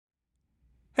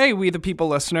Hey, We the People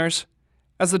listeners.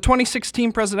 As the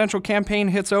 2016 presidential campaign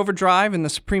hits overdrive and the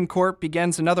Supreme Court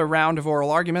begins another round of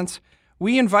oral arguments,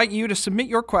 we invite you to submit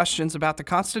your questions about the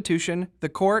Constitution, the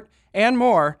court, and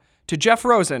more to Jeff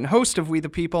Rosen, host of We the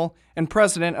People and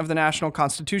president of the National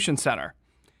Constitution Center.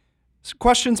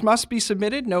 Questions must be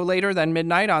submitted no later than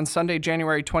midnight on Sunday,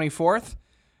 January 24th.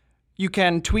 You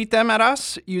can tweet them at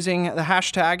us using the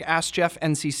hashtag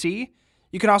AskJeffNCC.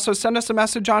 You can also send us a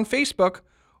message on Facebook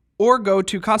or go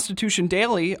to Constitution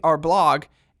Daily, our blog,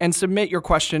 and submit your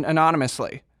question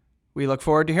anonymously. We look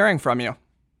forward to hearing from you.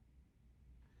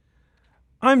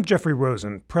 I'm Jeffrey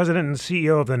Rosen, President and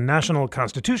CEO of the National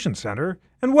Constitution Center,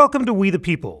 and welcome to We the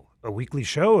People, a weekly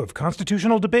show of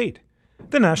constitutional debate.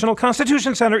 The National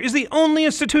Constitution Center is the only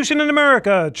institution in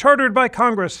America chartered by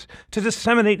Congress to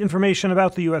disseminate information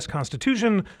about the U.S.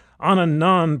 Constitution on a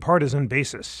nonpartisan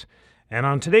basis. And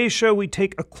on today's show, we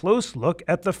take a close look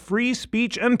at the free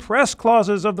speech and press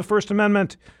clauses of the First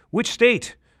Amendment, which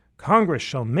state, Congress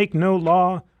shall make no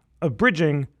law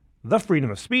abridging the freedom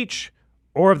of speech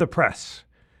or of the press.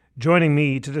 Joining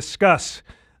me to discuss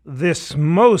this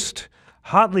most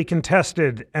hotly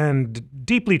contested and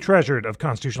deeply treasured of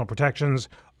constitutional protections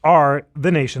are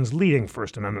the nation's leading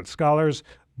First Amendment scholars,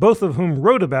 both of whom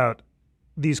wrote about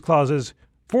these clauses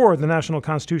for the National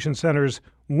Constitution Center's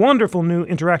wonderful new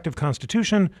interactive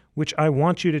constitution, which I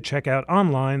want you to check out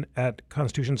online at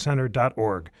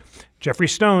constitutioncenter.org. Jeffrey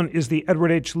Stone is the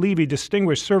Edward H. Levy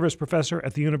Distinguished Service Professor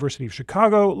at the University of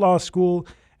Chicago Law School,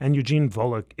 and Eugene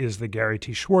Volokh is the Gary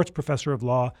T. Schwartz Professor of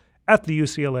Law at the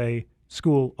UCLA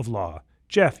School of Law.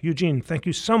 Jeff, Eugene, thank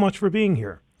you so much for being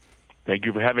here. Thank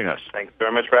you for having us. Thanks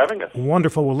very much for having us.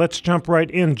 Wonderful. Well, let's jump right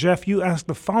in. Jeff, you asked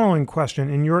the following question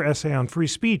in your essay on free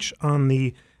speech on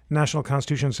the National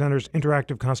Constitution Center's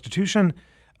Interactive Constitution.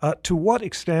 To what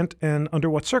extent and under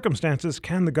what circumstances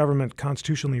can the government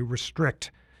constitutionally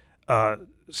restrict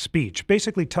speech?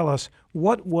 Basically, tell us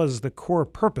what was the core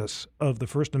purpose of the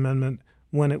First Amendment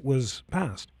when it was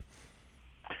passed?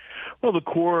 Well, the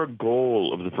core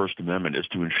goal of the First Amendment is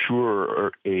to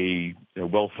ensure a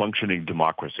well-functioning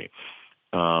democracy,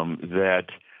 that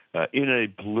in a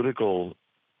political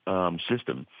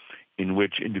system in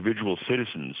which individual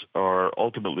citizens are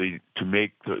ultimately to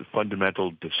make the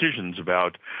fundamental decisions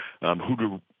about who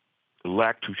to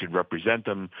elect, who should represent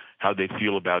them, how they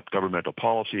feel about governmental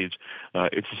policies,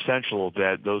 it's essential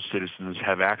that those citizens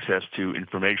have access to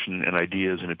information and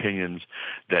ideas and opinions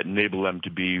that enable them to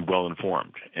be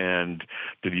well-informed. And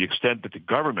to the extent that the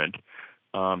government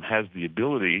has the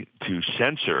ability to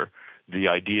censor the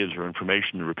ideas or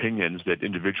information or opinions that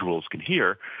individuals can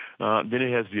hear, then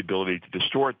it has the ability to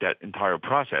distort that entire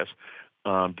process,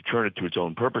 to turn it to its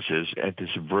own purposes, and to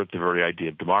subvert the very idea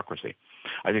of democracy.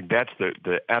 I think that's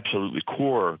the absolutely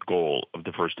core goal of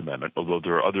the First Amendment, although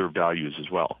there are other values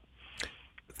as well.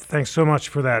 Thanks so much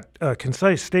for that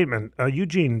concise statement.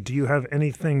 Eugene, do you have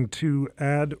anything to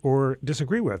add or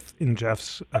disagree with in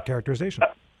Jeff's characterization?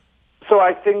 So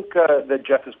I think that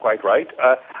Jeff is quite right.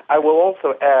 I will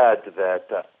also add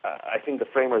that I think the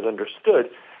framers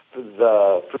understood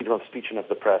the freedom of speech and of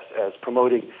the press as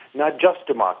promoting not just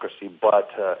democracy, but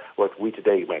what we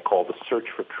today might call the search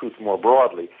for truth more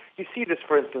broadly. You see this,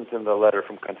 for instance, in the letter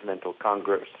from Continental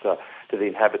Congress to the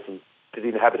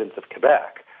inhabitants of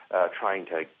Quebec, trying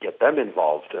to get them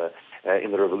involved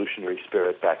in the revolutionary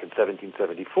spirit back in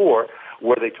 1774,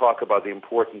 where they talk about the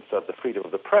importance of the freedom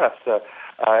of the press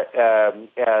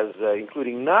as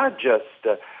including not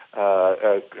just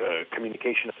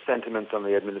communication of sentiments on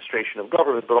the administration of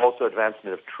government, but also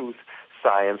advancement of truth,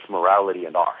 science, morality,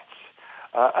 and arts.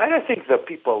 And I think the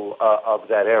people of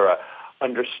that era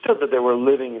understood that they were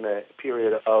living in a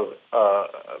period of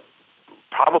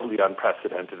probably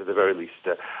unprecedented, at the very least,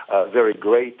 very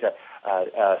great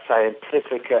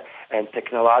scientific and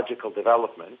technological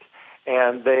development.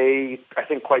 And they, I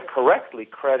think quite correctly,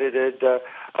 credited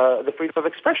the freedom of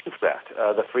expression for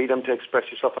that, the freedom to express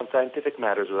yourself on scientific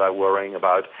matters without worrying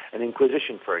about an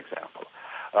inquisition, for example,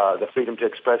 the freedom to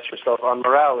express yourself on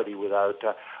morality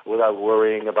without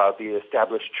worrying about the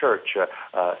established church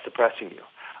suppressing you.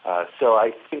 So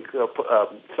I think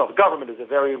self-government is a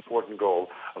very important goal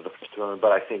of the First Amendment,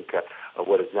 but I think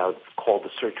what is now called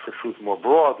the search for truth more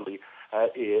broadly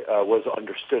was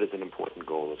understood as an important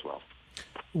goal as well.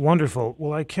 Wonderful.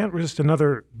 Well, I can't resist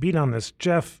another beat on this.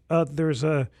 Jeff, there's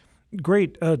a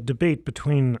great debate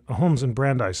between Holmes and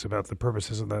Brandeis about the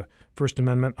purposes of the First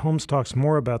Amendment. Holmes talks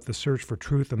more about the search for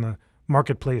truth and the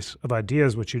marketplace of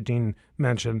ideas, which Eugene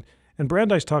mentioned. And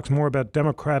Brandeis talks more about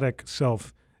democratic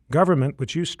self-government,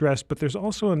 which you stressed, but there's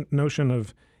also a notion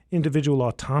of individual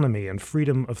autonomy and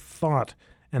freedom of thought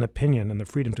and opinion and the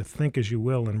freedom to think as you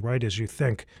will and write as you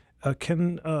think.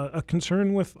 Can a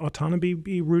concern with autonomy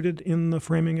be rooted in the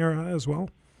framing era as well?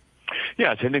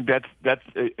 Yes, I think that's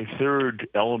a third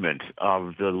element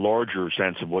of the larger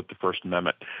sense of what the First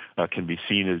Amendment can be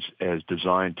seen as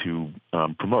designed to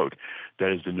promote.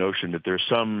 That is the notion that there's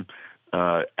some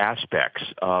aspects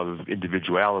of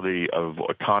individuality, of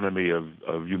autonomy, of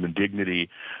human dignity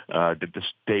that the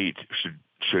state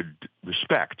should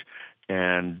respect.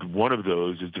 And one of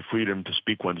those is the freedom to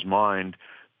speak one's mind,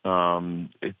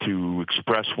 to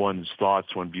express one's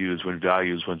thoughts, one's views, one's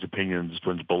values, one's opinions,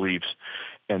 one's beliefs,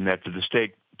 and that for the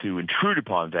state to intrude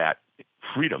upon that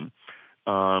freedom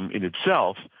in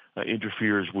itself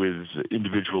interferes with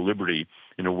individual liberty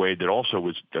in a way that also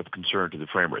was of concern to the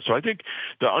framers. So I think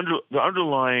the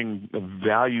underlying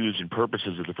values and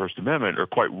purposes of the First Amendment are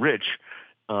quite rich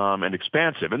and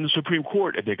expansive. And the Supreme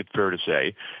Court, I think it's fair to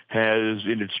say, has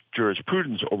in its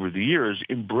jurisprudence over the years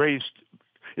embraced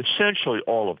essentially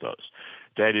all of those.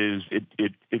 That is,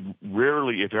 it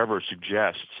rarely, if ever,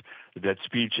 suggests that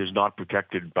speech is not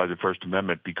protected by the First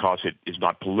Amendment because it is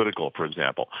not political, for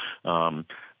example,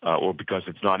 or because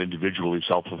it's not individually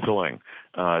self-fulfilling.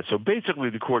 So basically,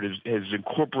 the court has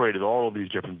incorporated all of these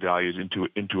different values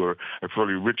into a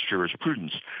fairly rich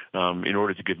jurisprudence in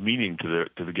order to give meaning to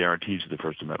the guarantees of the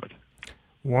First Amendment.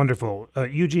 Wonderful.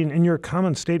 Eugene, in your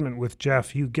common statement with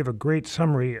Jeff, you give a great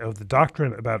summary of the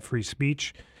doctrine about free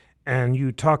speech, and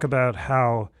you talk about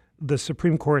how the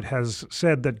Supreme Court has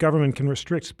said that government can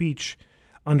restrict speech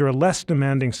under a less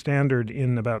demanding standard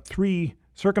in about 3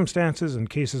 circumstances: in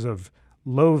cases of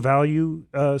low-value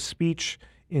speech,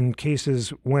 in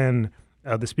cases when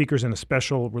the speaker's in a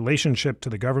special relationship to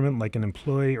the government, like an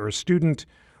employee or a student,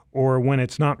 or when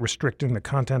it's not restricting the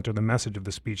content or the message of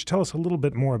the speech. Tell us a little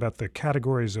bit more about the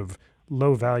categories of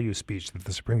low-value speech that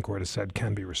the Supreme Court has said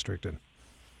can be restricted.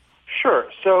 Sure.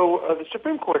 So the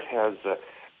Supreme Court has,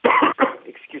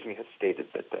 has stated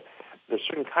that there's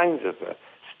certain kinds of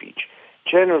speech,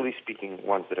 generally speaking,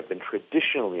 ones that have been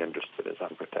traditionally understood as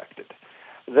unprotected,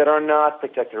 that are not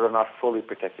protected or not fully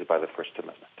protected by the First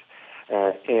Amendment.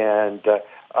 The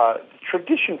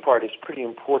tradition part is pretty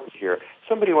important here.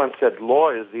 Somebody once said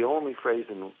law is the only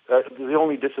the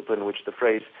only discipline in which the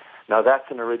phrase, "now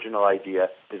that's an original idea,"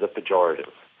 is a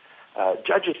pejorative.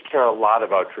 Judges care a lot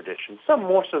about tradition, some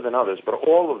more so than others, but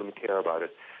all of them care about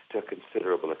it to a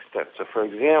considerable extent. So, for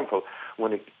example,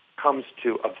 when it comes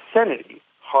to obscenity,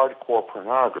 hardcore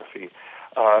pornography,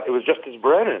 it was Justice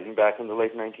Brennan back in the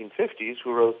late 1950s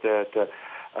who wrote that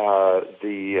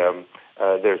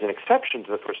there's an exception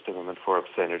to the First Amendment for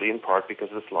obscenity, in part because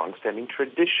of this longstanding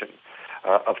tradition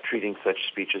of treating such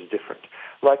speech as different.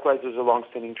 Likewise, there's a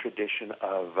longstanding tradition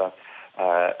of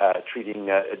treating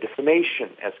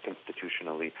defamation as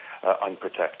constitutionally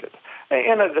unprotected.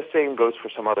 And the same goes for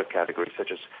some other categories,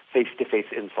 such as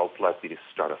face-to-face insults likely to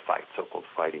start a fight, so-called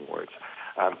fighting words.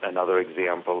 Another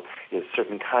example is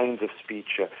certain kinds of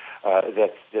speech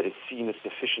that is seen as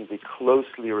sufficiently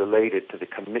closely related to the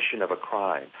commission of a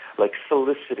crime, like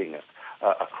soliciting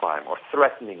a crime or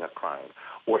threatening a crime,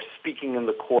 or speaking in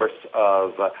the course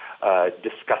of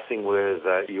discussing with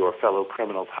your fellow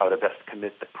criminals how to best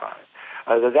commit the crime.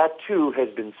 That, too, has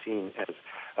been seen as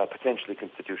potentially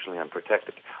constitutionally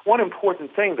unprotected. One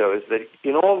important thing, though, is that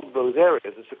in all of those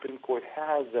areas, the Supreme Court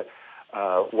has,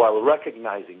 while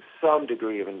recognizing some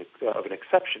degree of an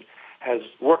exception, has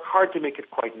worked hard to make it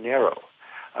quite narrow,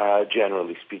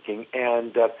 generally speaking,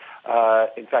 and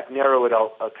in fact narrow it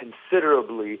out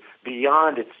considerably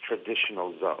beyond its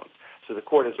traditional zone. So the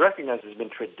court has recognized there's been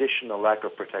traditional lack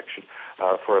of protection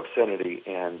for obscenity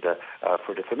and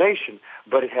for defamation,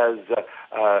 but it has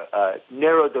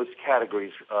narrowed those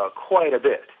categories quite a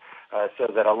bit, so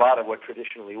that a lot of what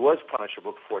traditionally was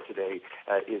punishable before today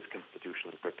is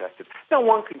constitutionally protected. Now,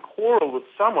 one can quarrel with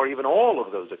some or even all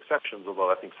of those exceptions,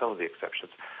 although I think some of the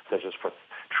exceptions, such as for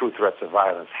true threats of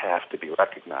violence, have to be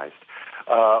recognized.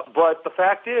 But the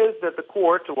fact is that the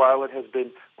court, while it has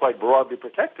been quite broadly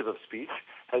protective of speech,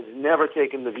 has never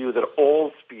taken the view that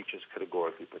all speech is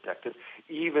categorically protected.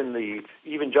 Even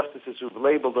justices who've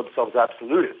labeled themselves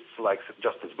absolutists, like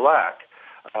Justice Black,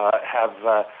 have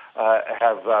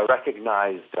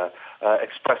recognized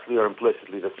expressly or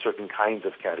implicitly that certain kinds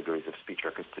of categories of speech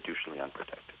are constitutionally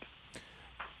unprotected.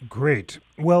 Great.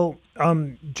 Well,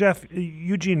 Jeff,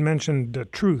 Eugene mentioned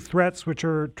true threats, which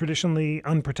are traditionally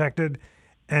unprotected,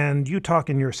 and you talk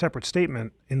in your separate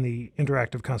statement in the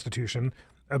Interactive Constitution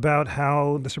about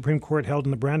how the Supreme Court held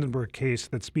in the Brandenburg case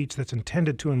that speech that's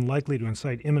intended to and likely to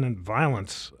incite imminent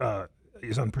violence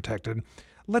is unprotected.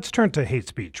 Let's turn to hate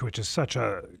speech, which is such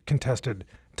a contested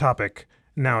topic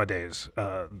nowadays.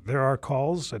 There are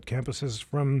calls at campuses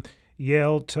from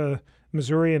Yale to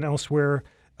Missouri and elsewhere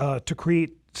to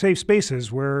create safe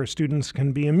spaces where students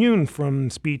can be immune from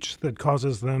speech that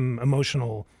causes them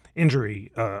emotional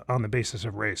injury on the basis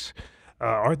of race.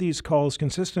 Are these calls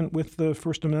consistent with the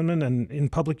First Amendment? And in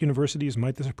public universities,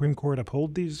 might the Supreme Court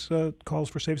uphold these calls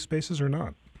for safe spaces or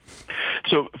not?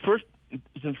 So first,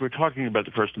 since we're talking about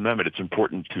the First Amendment, it's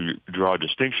important to draw a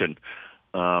distinction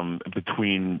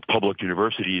between public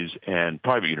universities and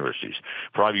private universities.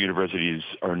 Private universities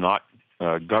are not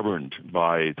governed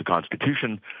by the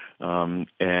Constitution, and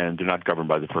they're not governed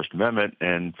by the First Amendment.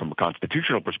 And from a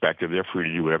constitutional perspective, they're free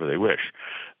to do whatever they wish.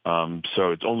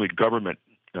 So it's only government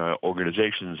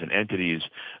organizations and entities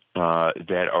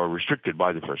that are restricted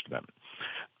by the First Amendment.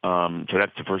 So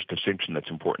that's the first distinction that's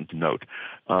important to note.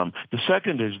 The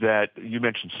second is that you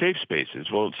mentioned safe spaces.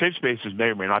 Well, safe spaces may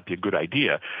or may not be a good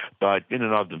idea, but in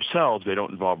and of themselves, they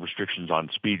don't involve restrictions on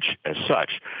speech as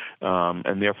such.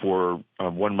 And therefore,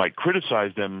 one might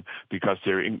criticize them because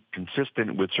they're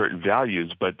inconsistent with certain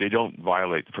values, but they don't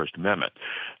violate the First Amendment.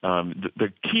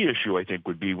 The key issue, I think,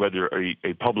 would be whether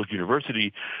a public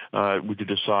university would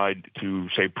decide to,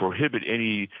 say, prohibit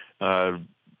any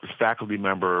faculty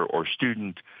member or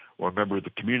student or member of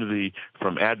the community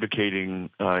from advocating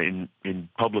in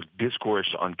public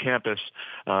discourse on campus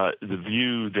the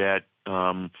view that,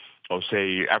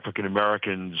 say, African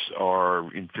Americans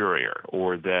are inferior,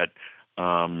 or that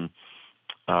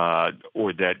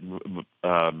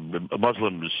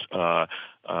Muslims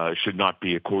should not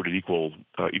be accorded equal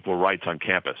rights on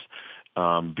campus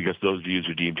because those views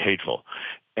are deemed hateful.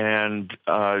 And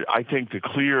I think the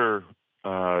clear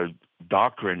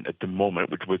doctrine at the moment,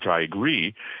 with which I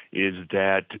agree, is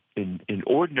that in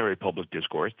ordinary public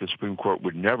discourse, the Supreme Court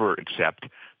would never accept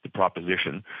the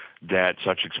proposition that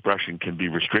such expression can be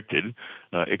restricted,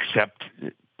 except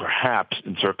perhaps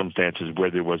in circumstances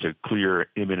where there was a clear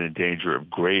imminent danger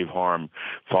of grave harm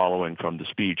following from the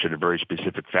speech in a very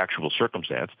specific factual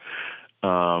circumstance,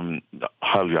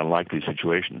 highly unlikely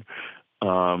situation.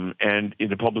 And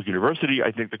in the public university,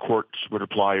 I think the courts would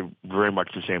apply very much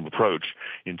the same approach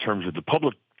in terms of the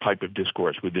public type of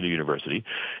discourse within a university,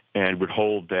 and would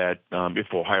hold that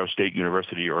if Ohio State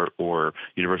University or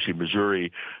University of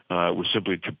Missouri was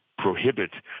simply to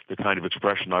prohibit the kind of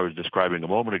expression I was describing a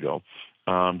moment ago,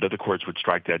 that the courts would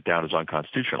strike that down as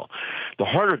unconstitutional. The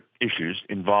harder issues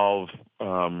involve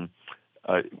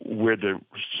where the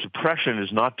suppression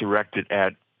is not directed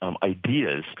at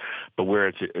ideas, but where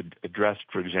it's addressed,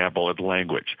 for example, at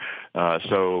language.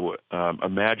 So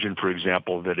imagine, for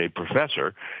example, that a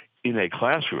professor in a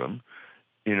classroom,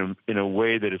 in a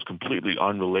way that is completely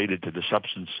unrelated to the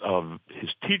substance of his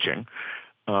teaching,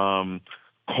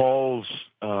 calls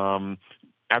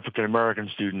African American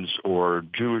students or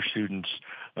Jewish students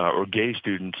or gay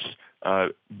students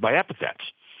by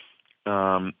epithets.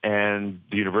 And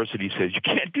the university says, you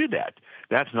can't do that.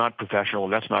 That's not professional.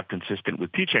 That's not consistent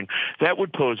with teaching. That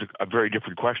would pose a very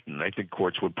different question. I think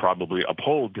courts would probably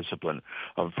uphold discipline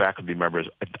of faculty members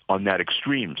on that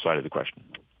extreme side of the question.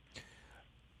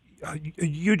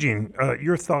 Eugene,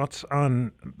 your thoughts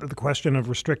on the question of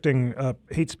restricting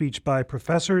hate speech by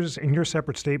professors. In your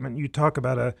separate statement, you talk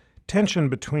about a tension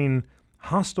between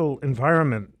hostile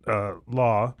environment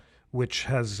law, which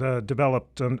has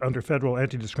developed under federal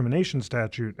anti-discrimination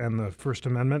statute, and the First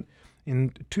Amendment.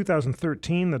 In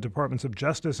 2013, the Departments of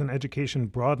Justice and Education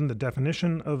broadened the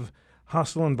definition of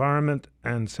hostile environment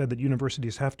and said that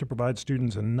universities have to provide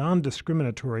students a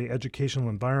non-discriminatory educational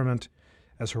environment,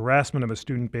 as harassment of a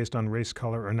student based on race,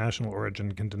 color, or national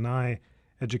origin can deny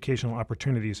educational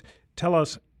opportunities. Tell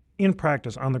us, in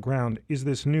practice, on the ground, is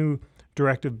this new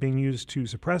directive being used to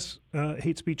suppress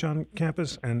hate speech on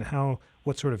campus, and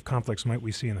what sort of conflicts might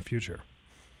we see in the future?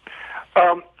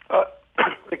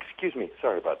 Excuse me,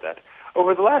 sorry about that.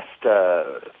 Over the last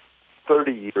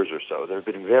 30 years or so, there have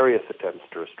been various attempts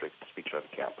to restrict speech on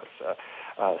campus.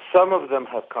 Some of them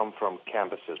have come from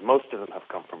campuses. Most of them have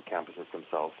come from campuses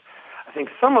themselves. I think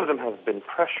some of them have been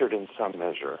pressured in some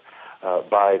measure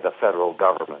by the federal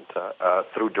government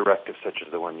through directives such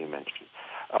as the one you mentioned.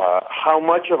 How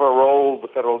much of a role the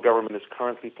federal government is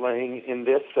currently playing in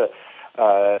this,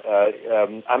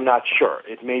 I'm not sure.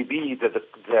 It may be that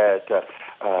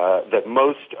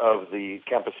most of the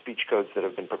campus speech codes that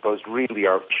have been proposed really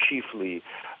are chiefly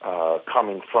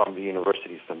coming from the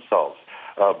universities themselves.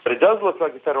 But it does look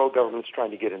like the federal government is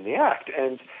trying to get in the act,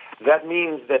 and that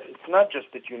means that it's not just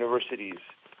that universities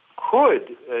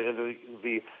could,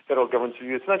 the federal government's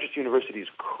view, it's not just universities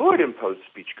could impose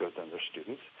speech codes on their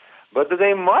students, but that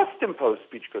they must impose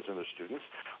speech codes on their students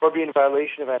or be in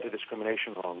violation of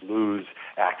anti-discrimination law and lose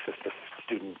access to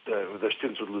their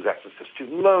students would lose access to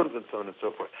student loans and so on and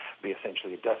so forth. It'd be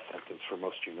essentially a death sentence for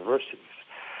most universities.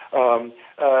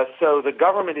 So the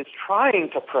government is trying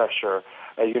to pressure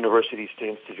universities to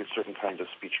institute certain kinds of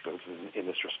speech codes in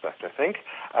this respect, I think.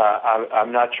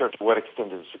 I'm not sure to what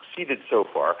extent it has succeeded so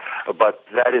far, but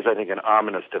that is, I think, an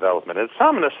ominous development. And it's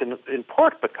ominous in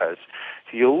part because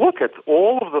if you look at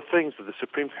all of the things that the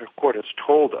Supreme Court has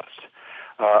told us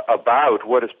about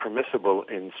what is permissible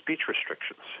in speech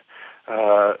restrictions,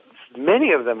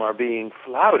 many of them are being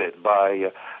flouted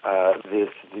by the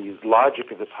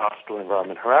logic of this hostile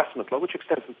environment harassment law, which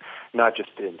extends not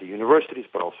just into universities,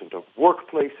 but also into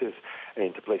workplaces,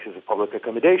 into places of public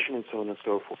accommodation, and so on and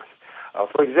so forth.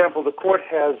 For example, the court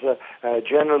has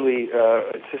generally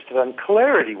insisted on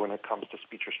clarity when it comes to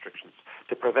speech restrictions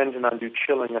to prevent an undue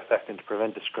chilling effect and to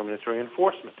prevent discriminatory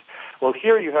enforcement. Well,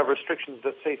 here you have restrictions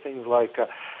that say things like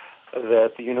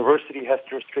that the university has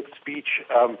to restrict speech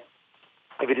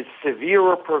if it is severe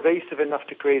or pervasive enough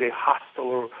to create a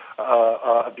hostile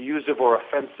or abusive or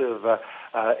offensive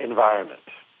environment.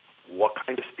 What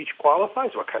kind of speech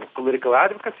qualifies? What kind of political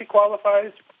advocacy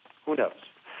qualifies? Who knows?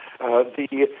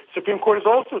 The Supreme Court has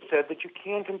also said that you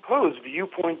can't impose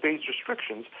viewpoint-based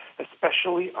restrictions,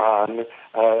 especially on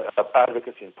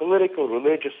advocacy in political,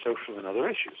 religious, social, and other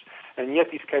issues. And yet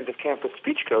these kinds of campus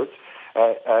speech codes,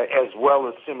 as well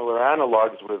as similar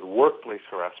analogs with workplace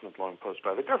harassment law imposed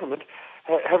by the government,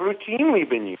 have routinely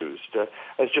been used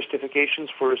as justifications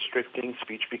for restricting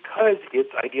speech because its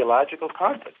ideological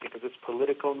content, because its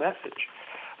political message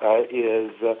is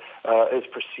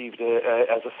perceived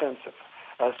as offensive.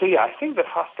 So I think that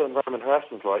hostile environment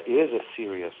harassment law is a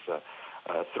serious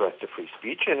threat to free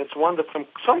speech, and it's one that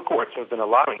some courts have been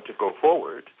allowing to go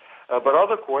forward. But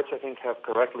other courts, I think, have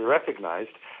correctly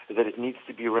recognized that it needs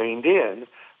to be reined in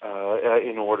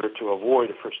order to avoid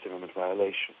a First Amendment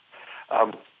violation.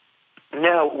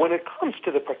 Now, when it comes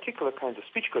to the particular kinds of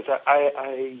speech codes,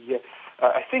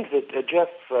 I think that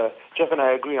Jeff and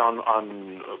I agree on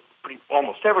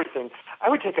almost everything. I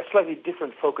would take a slightly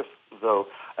different focus, though,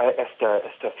 as to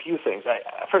a few things.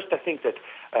 First, I think that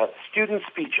student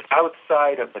speech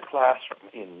outside of the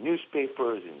classroom, in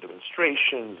newspapers, in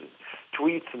demonstrations, in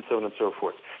tweets, and so on and so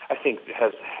forth, I think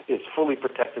is fully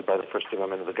protected by the First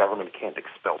Amendment, and the government can't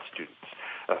expel students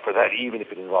for that, even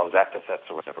if it involves epithets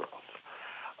or whatever else.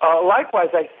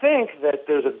 Likewise, I think that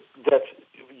that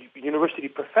university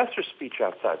professor speech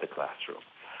outside the classroom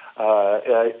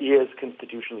is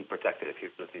constitutionally protected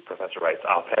if the professor writes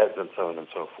op-eds and so on and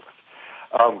so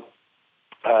forth.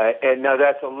 And now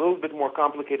that's a little bit more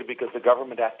complicated because the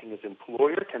government acting as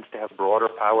employer tends to have broader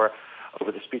power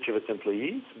over the speech of its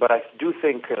employees. But I do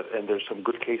think, and there's some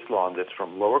good case law on this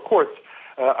from lower courts,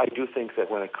 I do think that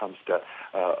when it comes to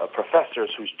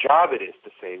professors whose job it is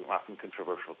to say often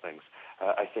controversial things,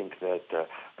 I think that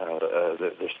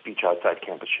their speech outside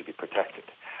campus should be protected.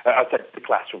 Outside the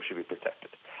classroom should be protected.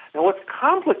 Now, what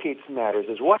complicates matters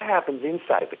is what happens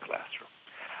inside the classroom.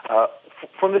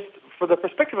 From the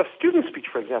perspective of student speech,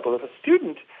 for example, if a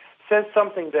student says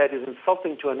something that is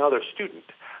insulting to another student,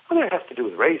 whether it has to do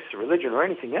with race or religion or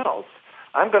anything else,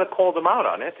 I'm going to call them out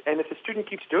on it, and if the student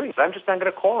keeps doing it, I'm just not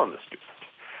going to call on the student.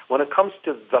 When it comes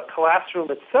to the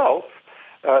classroom itself,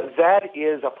 that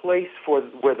is a place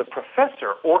where the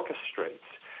professor orchestrates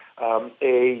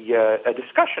a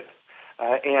discussion.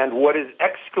 And what is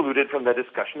excluded from the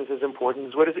discussion is as important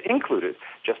as what is included,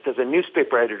 just as a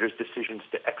newspaper editor's decisions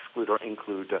to exclude or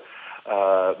include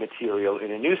material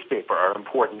in a newspaper are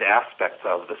important aspects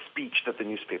of the speech that the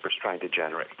newspaper is trying to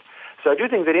generate. So I do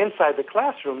think that inside the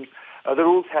classroom, the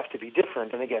rules have to be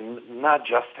different, and again, not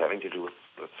just having to do with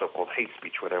so-called hate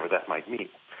speech, whatever that might mean.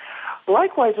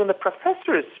 Likewise, when the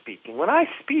professor is speaking, when I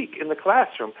speak in the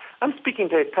classroom, I'm speaking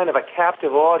to kind of a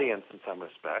captive audience in some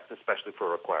respect, especially for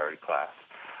a required class,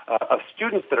 of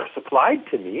students that are supplied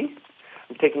to me.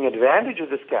 I'm taking advantage of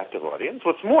this captive audience.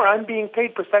 What's more, I'm being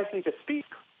paid precisely to speak.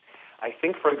 I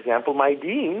think, for example, my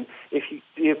dean,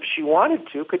 if she wanted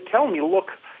to, could tell me,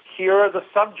 look, here are the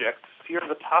subjects, here are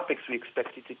the topics we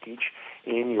expect you to teach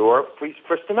in your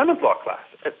First Amendment law class.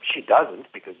 She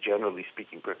doesn't, because generally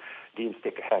speaking, deans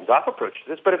take a hands-off approach to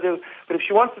this. But if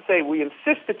she wants to say, we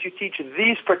insist that you teach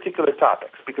these particular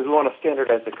topics because we want to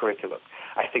standardize the curriculum,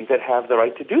 I think they'd have the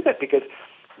right to do that because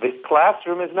the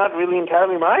classroom is not really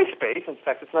entirely my space. In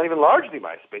fact, it's not even largely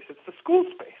my space. It's the school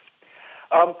space.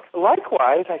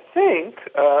 Likewise, I think,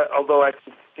 although I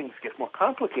think things get more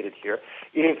complicated here,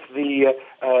 if the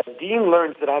dean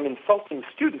learns that I'm insulting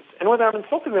students, and whether I'm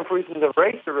insulting them for reasons of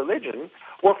race or religion,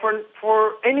 or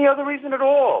for any other reason at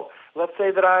all, let's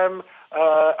say that I'm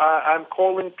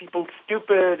calling people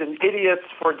stupid and idiots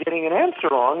for getting an answer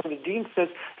wrong, and the dean says,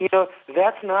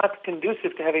 that's not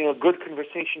conducive to having a good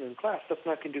conversation in class. That's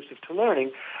not conducive to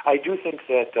learning. I do think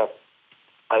that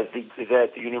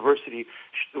that the university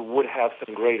would have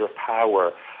some greater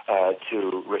power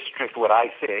to restrict what I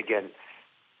say, again,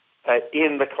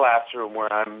 in the classroom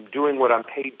where I'm doing what I'm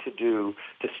paid to do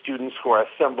to students who are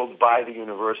assembled by the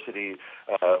university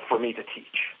for me to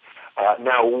teach.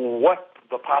 Now, what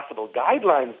the possible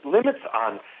guidelines, limits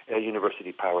on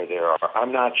university power there are,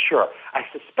 I'm not sure. I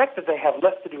suspect that they have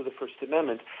less to do with the First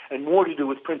Amendment and more to do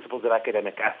with principles of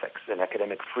academic ethics and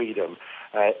academic freedom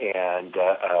and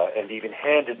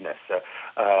even-handedness.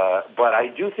 But I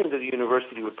do think that the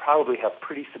university would probably have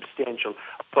pretty substantial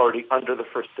authority under the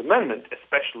First Amendment,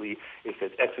 especially if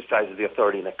it exercises the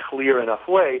authority in a clear enough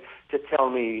way to tell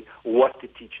me what to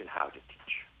teach and how to teach.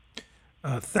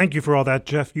 Thank you for all that,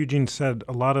 Jeff. Eugene said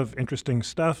a lot of interesting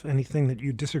stuff. Anything that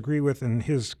you disagree with in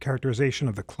his characterization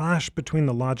of the clash between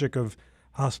the logic of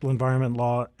hostile environment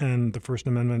law and the First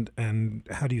Amendment, and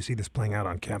how do you see this playing out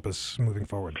on campus moving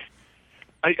forward?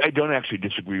 I don't actually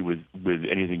disagree with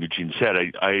anything Eugene said.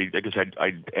 I guess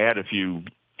I'd add a few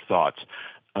thoughts.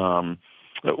 One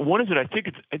is that I think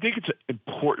it's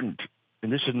important.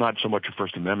 And this is not so much a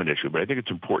First Amendment issue, but I think it's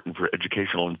important for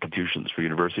educational institutions, for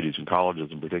universities and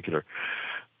colleges in particular,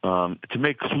 to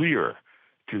make clear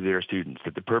to their students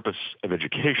that the purpose of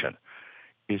education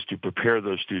is to prepare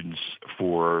those students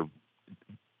to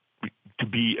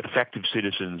be effective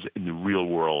citizens in the real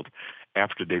world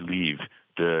after they leave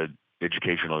the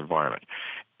educational environment.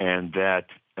 And that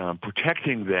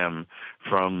protecting them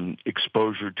from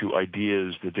exposure to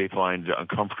ideas that they find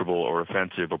uncomfortable or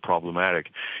offensive or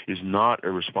problematic is not a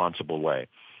responsible way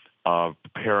of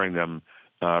preparing them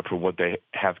for what they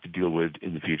have to deal with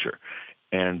in the future.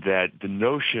 And that the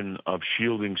notion of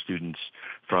shielding students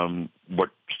from what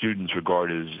students regard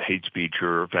as hate speech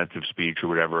or offensive speech or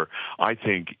whatever, I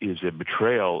think is a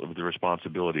betrayal of the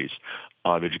responsibilities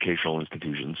of educational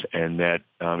institutions, and that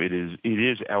it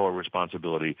is our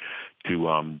responsibility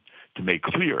to make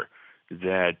clear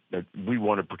that we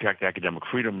want to protect academic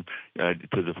freedom to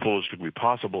the fullest degree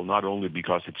possible, not only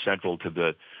because it's central to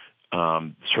the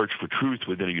search for truth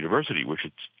within a university, which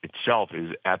itself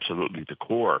is absolutely the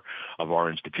core of our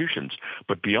institutions,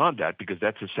 but beyond that, because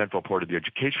that's a central part of the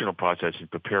educational process in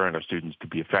preparing our students to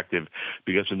be effective,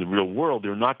 because in the real world,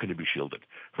 they're not going to be shielded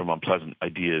from unpleasant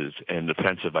ideas and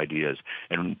offensive ideas.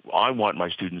 And I want my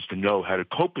students to know how to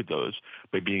cope with those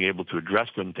by being able to address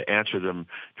them, to answer them,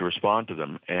 to respond to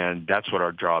them. And that's what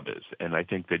our job is. And I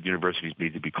think that universities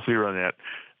need to be clear on that.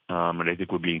 And I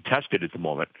think we're being tested at the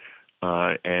moment.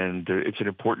 And it's an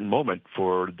important moment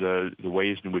for the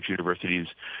ways in which universities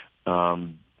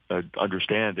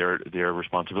understand their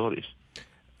responsibilities.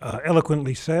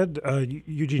 Eloquently said.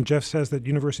 Eugene, Jeff says that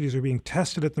universities are being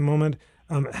tested at the moment.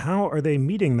 How are they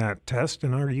meeting that test?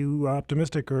 And are you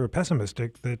optimistic or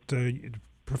pessimistic that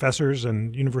professors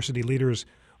and university leaders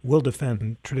will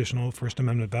defend traditional First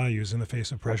Amendment values in the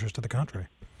face of pressures to the contrary?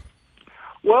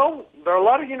 Well, there are a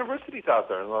lot of universities out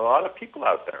there and a lot of people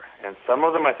out there, and some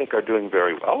of them I think are doing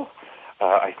very well.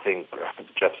 I think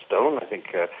Jeff Stone, I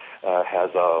think, is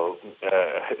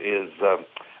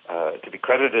to be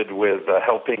credited with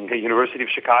helping the University of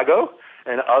Chicago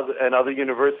and other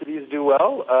universities do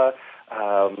well.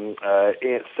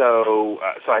 So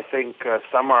I think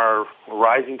some are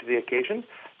rising to the occasion,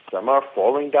 some are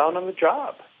falling down on the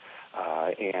job.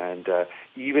 And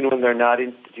even when they're not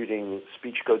instituting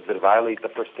speech codes that violate the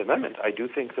First Amendment, I do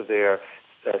think that they're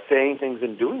saying things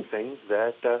and doing things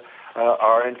that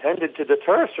are intended to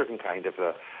deter certain kinds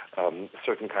of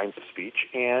speech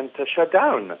and to shut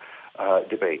down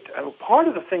debate. Part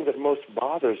of the thing that most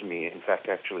bothers me, in fact,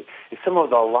 actually, is some of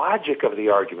the logic of the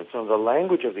argument, some of the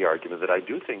language of the argument that I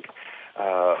do think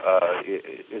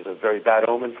is a very bad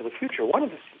omen for the future. One of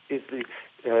this is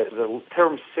the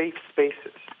term safe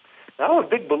spaces. Now, I'm a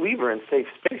big believer in safe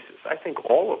spaces. I think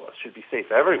all of us should be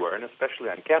safe everywhere, and especially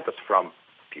on campus, from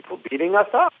people beating us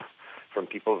up, from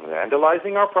people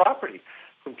vandalizing our property,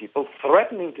 from people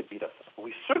threatening to beat us up.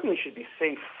 We certainly should be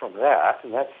safe from that,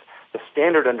 and that's the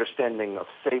standard understanding of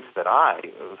safe that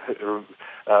I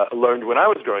learned when I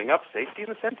was growing up, safety in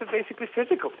the sense of basically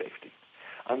physical safety.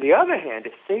 On the other hand,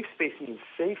 if safe space means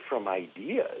safe from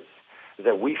ideas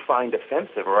that we find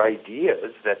offensive or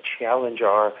ideas that challenge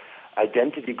our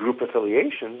identity group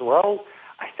affiliations, well,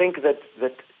 I think that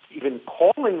even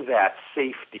calling that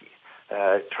safety,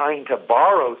 trying to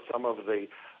borrow some of the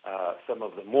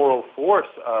moral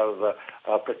force of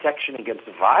protection against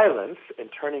violence and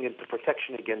turning it into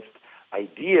protection against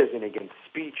ideas and against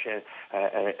speech and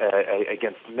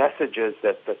against messages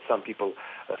that some people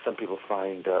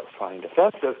find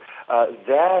offensive,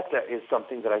 that is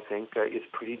something that I think is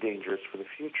pretty dangerous for the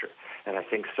future. And I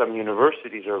think some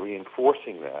universities are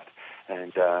reinforcing that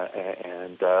and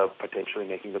potentially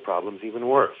making the problems even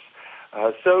worse.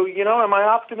 So, am I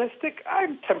optimistic?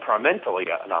 I'm temperamentally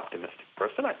an optimistic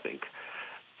person. I think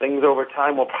things over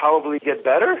time will probably get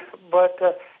better, but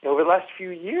over the last few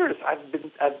years, I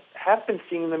have been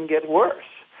seeing them get worse.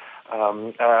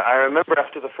 I remember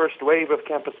after the first wave of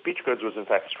campus speech codes was in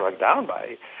fact struck down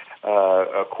by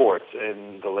courts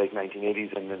in the late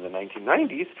 1980s and in the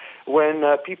 1990s, when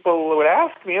people would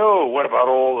ask me, "Oh, what about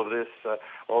all of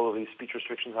these speech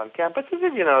restrictions on campuses?"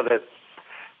 And that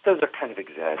those are kind of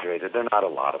exaggerated. There are not a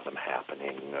lot of them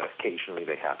happening. Occasionally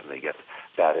they happen. They get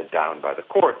batted down by the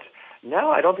courts.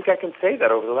 Now, I don't think I can say that.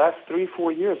 Over the last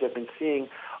 3-4 years, I've been seeing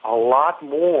a lot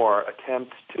more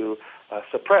attempts to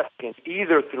suppress,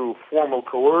 either through formal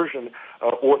coercion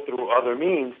or through other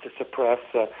means, to suppress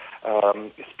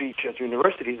speech at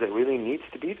universities that really needs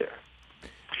to be there.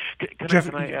 Jeff,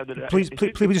 can I add that?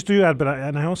 Please do add. But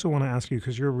I also want to ask you,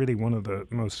 because you're really one of the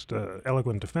most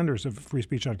eloquent defenders of free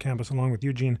speech on campus, along with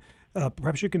Eugene.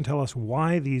 Perhaps you can tell us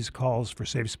why these calls for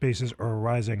safe spaces are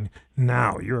arising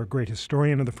now. You're a great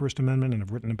historian of the First Amendment and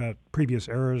have written about previous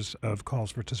eras of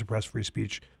calls to suppress free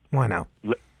speech. Why now?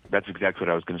 That's exactly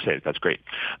what I was going to say. That's great.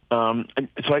 And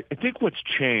so I think what's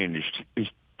changed is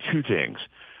two things.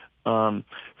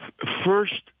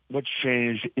 First, what's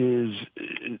changed is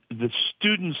the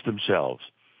students themselves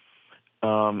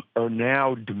are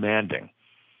now demanding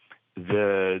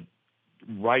the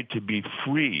right to be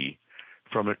free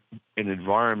from an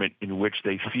environment in which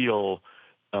they feel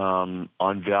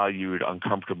unvalued,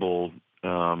 uncomfortable,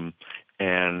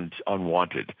 and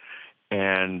unwanted.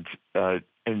 And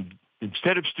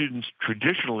instead of students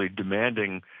traditionally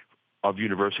demanding of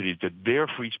universities that their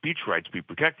free speech rights be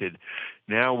protected,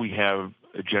 now we have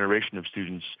a generation of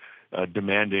students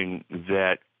demanding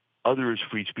that others'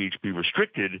 free speech be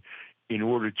restricted in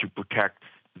order to protect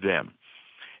them.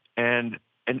 And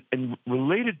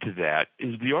related to that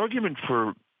is the argument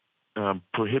for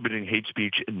prohibiting hate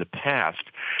speech in the past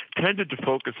tended to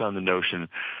focus on the notion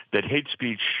that hate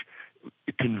speech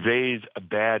conveys a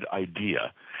bad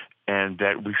idea and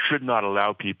that we should not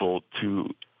allow people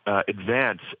to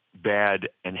advance bad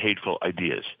and hateful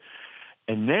ideas.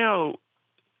 And now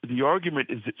the argument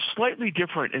is slightly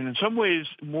different and in some ways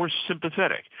more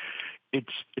sympathetic.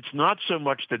 It's not so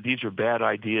much that these are bad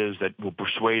ideas that will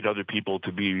persuade other people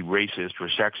to be racist or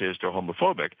sexist or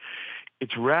homophobic.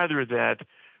 It's rather that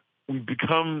we've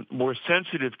become more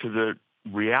sensitive to the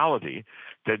reality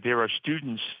that there are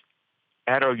students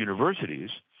at our universities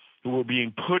who are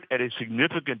being put at a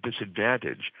significant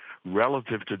disadvantage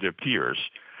relative to their peers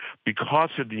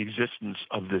because of the existence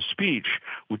of this speech,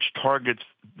 which targets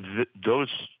those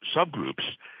subgroups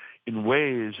in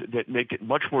ways that make it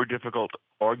much more difficult,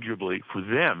 arguably, for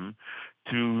them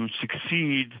to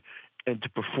succeed and to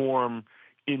perform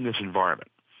in this environment.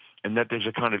 And that there's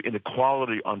a kind of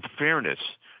inequality, unfairness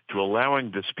to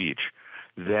allowing the speech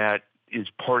that is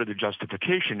part of the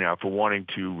justification now for wanting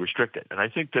to restrict it. And I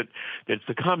think that it's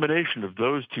the combination of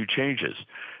those two changes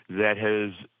that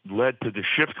has led to the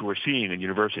shift we're seeing in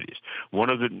universities. One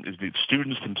of them is the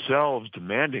students themselves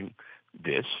demanding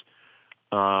this,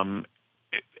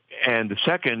 and the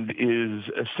second is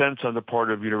a sense on the part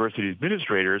of university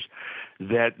administrators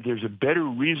that there's a better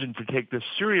reason to take this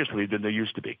seriously than there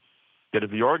used to be. That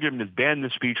if the argument is ban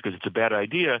this speech because it's a bad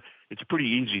idea, it's pretty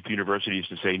easy for universities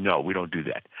to say, no, we don't do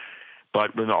that.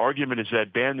 But when the argument is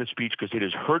that ban this speech because it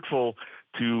is hurtful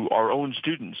to our own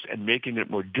students and making it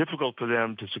more difficult for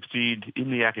them to succeed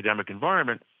in the academic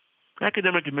environment,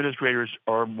 academic administrators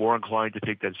are more inclined to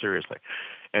take that seriously.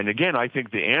 And again, I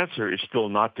think the answer is still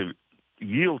not to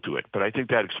yield to it, but I think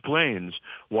that explains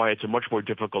why it's a much more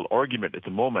difficult argument at the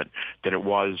moment than it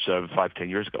was 5-10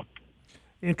 years ago.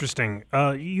 Interesting.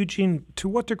 Eugene, to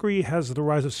what degree has the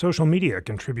rise of social media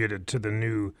contributed to the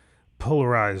new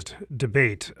polarized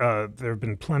debate? There have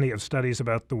been plenty of studies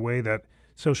about the way that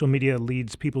social media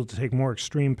leads people to take more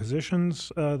extreme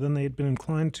positions than they had been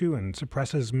inclined to and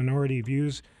suppresses minority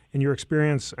views. In your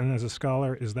experience and as a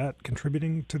scholar, is that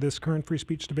contributing to this current free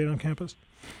speech debate on campus?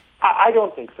 I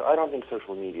don't think so. I don't think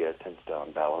social media tends to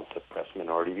unbalance suppress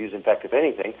minority views. In fact, if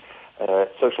anything,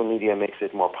 social media makes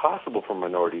it more possible for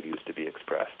minority views to be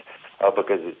expressed.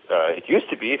 Because it used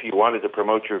to be, if you wanted to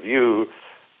promote your view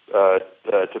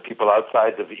to people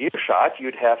outside of earshot,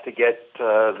 you'd have to get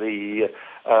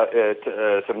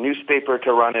some newspaper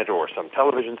to run it or some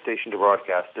television station to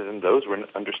broadcast it, and those were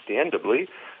understandably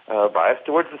biased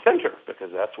towards the center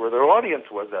because that's where their audience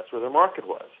was, that's where their market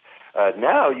was.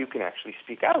 Now you can actually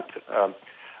speak out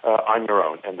on your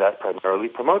own, and that primarily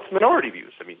promotes minority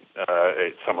views. I mean,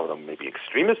 some of them may be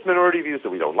extremist minority views that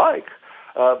we don't like,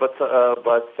 but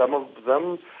some of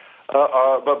them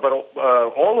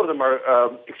all of them are,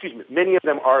 many of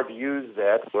them are views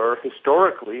that were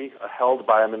historically held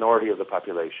by a minority of the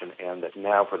population and that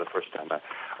now for the first time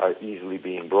are easily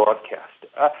being broadcast.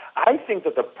 I think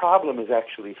that the problem is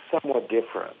actually somewhat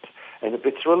different, and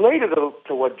it's related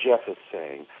to what Jeff is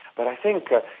saying, but I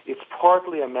think it's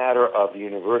partly a matter of the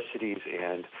universities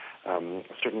and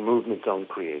certain movements' own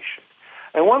creation.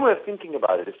 And one way of thinking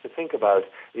about it is to think about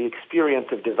the experience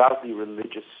of devoutly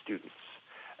religious students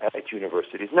at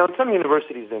universities. Now, in some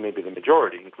universities, they may be the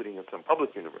majority, including in some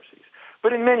public universities.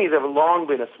 But in many, they've long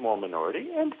been a small minority,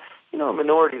 and, a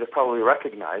minority that probably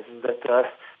recognizes that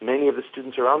many of the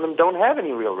students around them don't have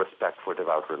any real respect for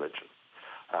devout religion,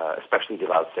 especially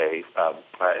devout, say,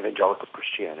 evangelical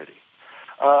Christianity.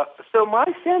 So my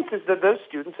sense is that those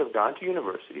students have gone to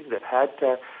universities that had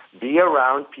to be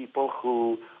around people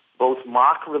who both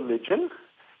mock religion,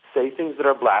 say things that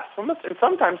are blasphemous, and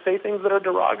sometimes say things that are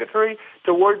derogatory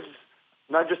towards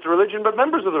not just the religion, but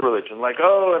members of the religion. Like,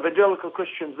 evangelical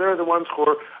Christians, they're the ones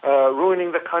who are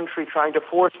ruining the country, trying to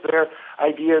force their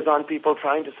ideas on people,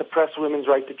 trying to suppress women's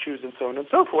right to choose, and so on and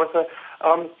so forth.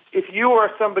 If you are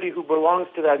somebody who belongs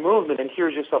to that movement and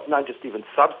hears yourself not just even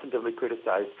substantively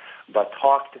criticized, but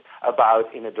talked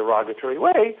about in a derogatory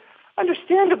way,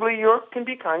 understandably, you can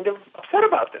be kind of upset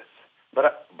about this. But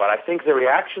I think the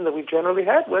reaction that we generally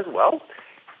had was, well,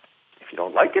 if you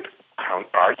don't like it,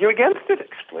 argue against it,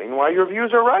 explain why your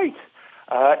views are right.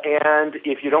 And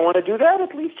if you don't want to do that,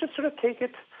 at least just sort of take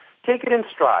it in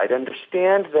stride.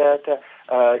 Understand that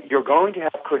you're going to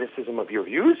have criticism of your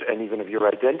views and even of your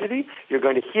identity. You're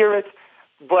going to hear it,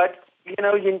 but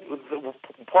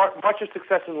much of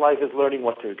success in life is learning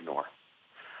what to ignore.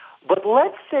 But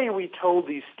let's say we told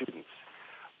these students,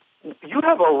 you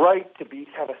have a right to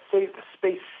have a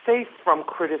space safe from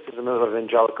criticism of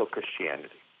evangelical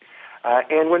Christianity.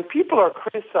 And when people are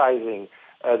criticizing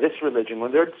this religion,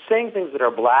 when they're saying things that are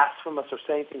blasphemous or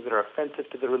saying things that are offensive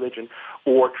to the religion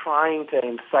or trying to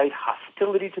incite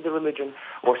hostility to the religion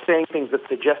or saying things that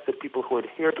suggest that people who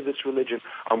adhere to this religion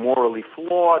are morally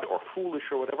flawed or foolish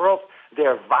or whatever else,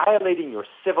 they're violating your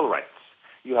civil rights.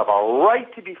 You have a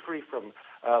right to be free from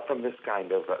this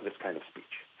kind of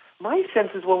speech. My sense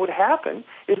is what would happen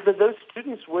is that those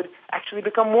students would actually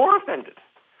become more offended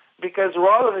because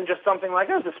rather than just something like,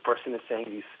 this person is saying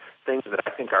these things that I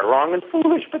think are wrong and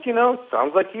foolish, but, it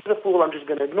sounds like he's a fool, I'm just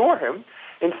going to ignore him.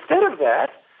 Instead of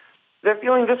that, they're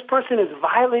feeling this person is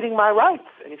violating my rights.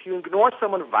 And if you ignore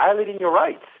someone violating your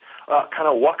rights,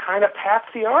 what kind of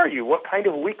patsy are you? What kind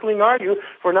of weakling are you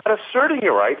for not asserting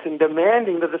your rights and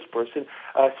demanding that this person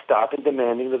stop and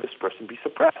demanding that this person be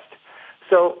suppressed?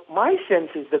 So my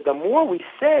sense is that the more we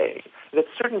say that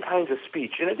certain kinds of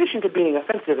speech, in addition to being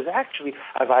offensive, is actually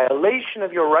a violation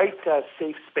of your right to a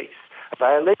safe space, a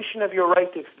violation of your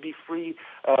right to be free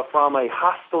from a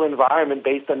hostile environment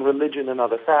based on religion and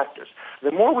other factors.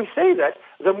 The more we say that,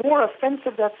 the more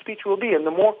offensive that speech will be, and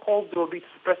the more calls there will be to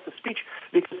suppress the speech,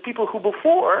 because people who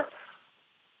before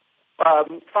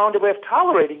found a way of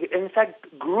tolerating it, and in fact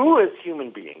grew as human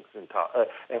beings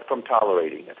from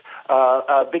tolerating it,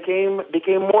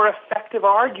 became more effective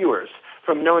arguers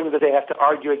from knowing that they have to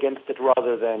argue against it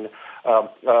rather than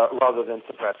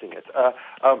suppressing it.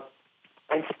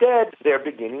 Instead, they're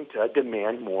beginning to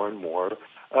demand more and more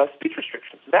speech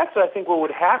restrictions. That's, I think, what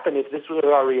would happen if this was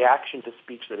our reaction to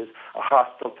speech that is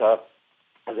hostile to,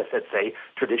 as I said, say,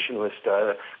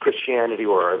 traditionalist Christianity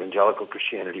or evangelical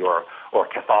Christianity or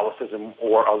Catholicism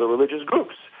or other religious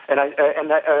groups. And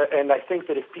I think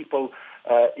that if people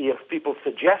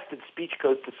suggested speech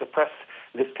codes to suppress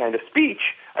this kind of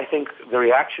speech, I think the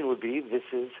reaction would be this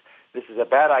is a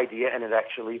bad idea, and it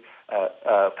actually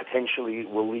potentially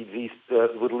would lead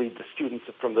the students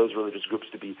from those religious groups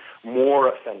to be more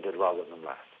offended rather than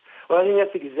less. Well, I think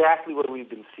that's exactly what we've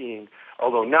been seeing,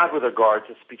 although not with regard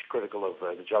to speech critical of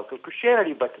evangelical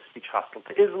Christianity, but to speech hostile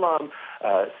to Islam,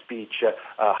 speech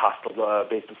hostile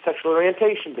based on sexual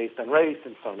orientation, based on race,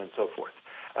 and so on and so forth.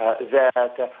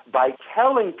 That by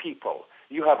telling people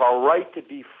you have a right to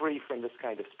be free from this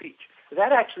kind of speech.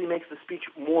 That actually makes the speech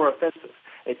more offensive.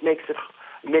 It makes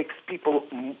people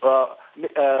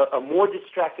more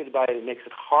distracted by it. It makes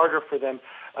it harder for them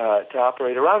to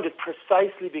operate around it,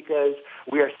 precisely because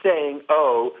we are saying,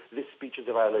 oh, this speech is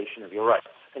a violation of your rights.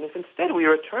 And if instead we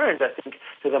returned, I think,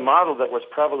 to the model that was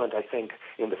prevalent, I think,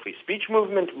 in the free speech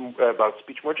movement, about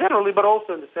speech more generally, but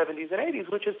also in the 70s and 80s,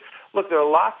 which is, look, there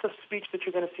are lots of speech that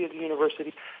you're going to see at the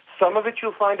university. Some of it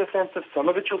you'll find offensive. Some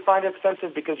of it you'll find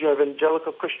offensive because you're an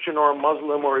evangelical Christian or a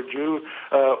Muslim or a Jew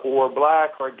or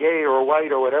black or gay or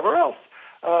white or whatever else.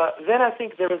 Then I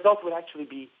think the result would actually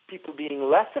be people being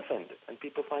less offended and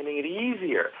people finding it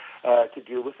easier to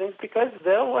deal with things because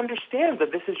they'll understand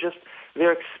that this is just,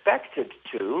 they're expected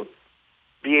to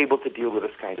be able to deal with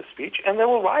this kind of speech, and they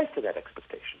will rise to that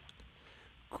expectation.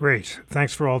 Great.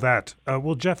 Thanks for all that.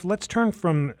 Well, Jeff, let's turn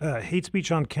from hate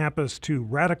speech on campus to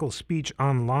radical speech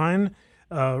online.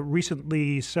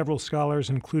 Recently, several scholars,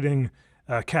 including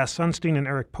Cass Sunstein and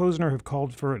Eric Posner, have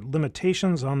called for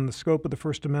limitations on the scope of the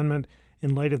First Amendment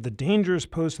in light of the dangers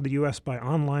posed to the U.S. by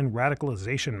online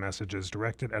radicalization messages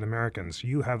directed at Americans.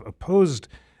 You have opposed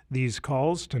these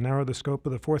calls to narrow the scope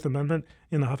of the Fourth Amendment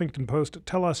in the Huffington Post.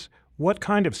 Tell us, what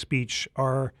kind of speech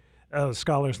are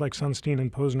scholars like Sunstein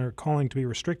and Posner calling to be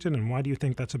restricted, and why do you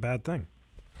think that's a bad thing?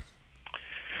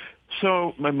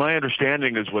 So my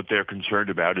understanding is what they're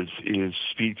concerned about is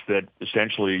speech that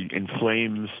essentially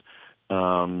inflames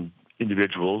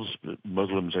individuals,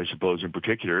 Muslims, I suppose, in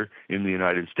particular, in the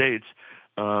United States,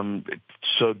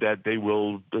 so that they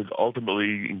will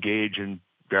ultimately engage in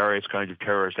various kinds of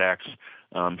terrorist acts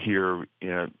here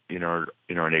in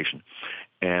our nation,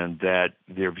 and that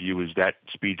their view is that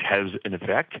speech has an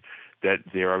effect, that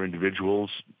there are individuals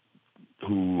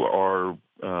who are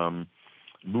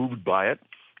moved by it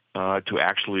to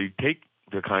actually take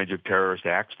the kinds of terrorist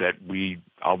acts that we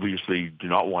obviously do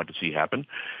not want to see happen.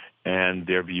 And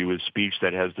their view is speech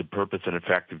that has the purpose and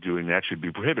effect of doing that should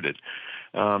be prohibited.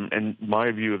 And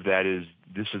my view of that is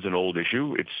this is an old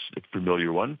issue. It's a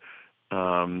familiar one.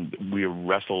 We have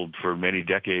wrestled for many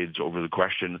decades over the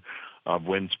question of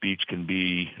when speech can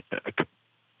be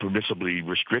permissibly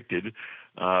restricted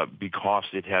because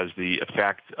it has the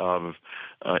effect of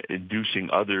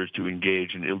inducing others to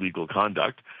engage in illegal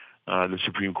conduct. The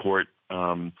Supreme Court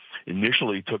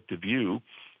initially took the view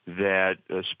that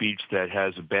speech that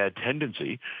has a bad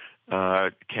tendency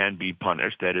can be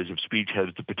punished. That is, if speech has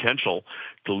the potential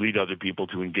to lead other people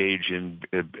to engage in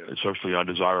socially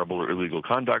undesirable or illegal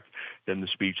conduct, then the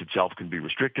speech itself can be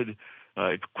restricted.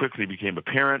 It quickly became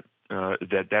apparent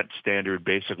that standard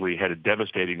basically had a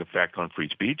devastating effect on free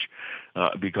speech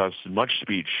because much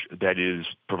speech that is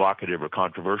provocative or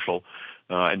controversial,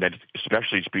 and that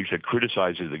especially speech that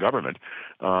criticizes the government,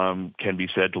 can be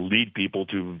said to lead people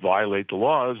to violate the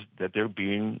laws that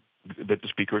that the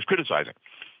speaker is criticizing.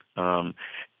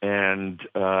 And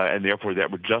therefore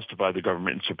that would justify the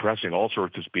government in suppressing all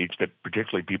sorts of speech that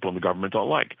particularly people in the government don't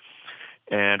like.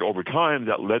 And over time,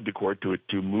 that led the court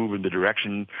to move in the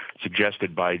direction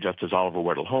suggested by Justice Oliver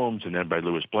Wendell Holmes and then by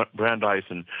Louis Brandeis,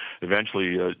 and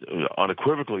eventually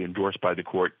unequivocally endorsed by the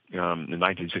court in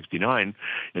 1969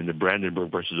 in the Brandenburg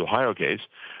versus Ohio case,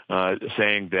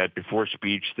 saying that before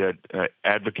speech that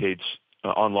advocates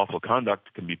unlawful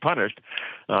conduct can be punished,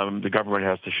 the government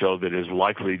has to show that it is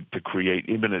likely to create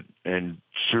imminent and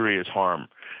serious harm,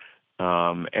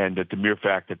 and that the mere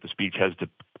fact that the speech has the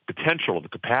potential, the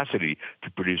capacity to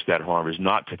produce that harm is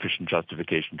not sufficient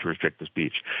justification to restrict the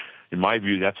speech. In my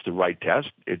view, that's the right test.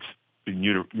 It's been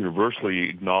universally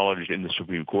acknowledged in the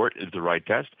Supreme Court as the right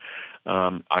test.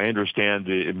 I understand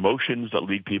the emotions that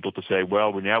lead people to say,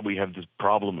 well, now we have this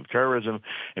problem of terrorism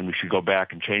and we should go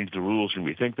back and change the rules and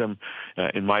rethink them.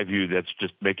 In my view, that's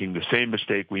just making the same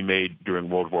mistake we made during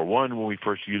World War I when we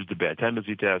first used the bad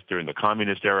tendency test, during the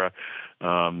communist era,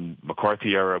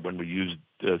 McCarthy era, when we used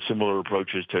similar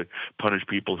approaches to punish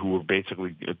people who were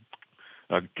basically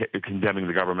condemning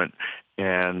the government.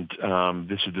 And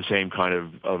this is the same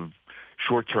kind of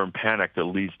short-term panic that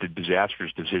leads to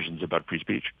disastrous decisions about free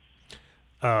speech.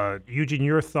 Eugene,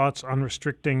 your thoughts on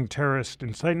restricting terrorist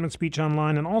incitement speech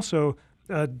online, and also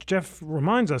Jeff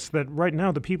reminds us that right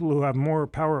now the people who have more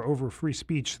power over free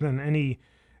speech than any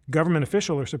government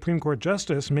official or Supreme Court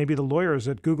justice may be the lawyers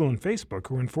at Google and Facebook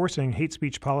who are enforcing hate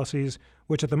speech policies,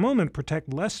 which at the moment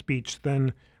protect less speech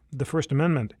than the First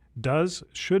Amendment does.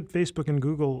 Should Facebook and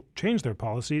Google change their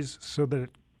policies so that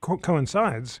it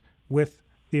coincides with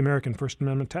the American First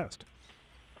Amendment test?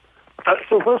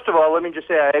 So first of all, let me just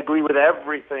say I agree with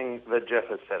everything that Jeff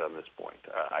has said on this point.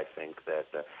 I think that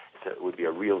it would be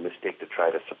a real mistake to try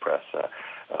to suppress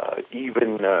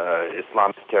even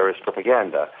Islamist terrorist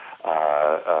propaganda.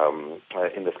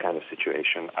 in this kind of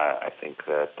situation. I think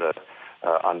that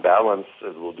on balance,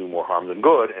 it will do more harm than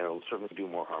good, and it will certainly do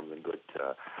more harm than good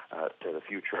to the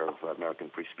future of American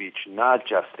free speech, not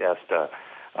just as to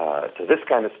this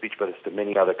kind of speech, but as to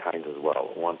many other kinds as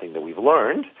well. One thing that we've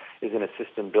learned is in a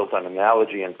system built on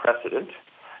analogy and precedent,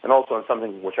 and also on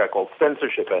something which I call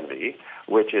censorship envy,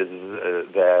 which is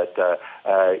that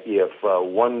if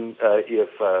one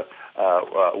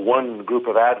group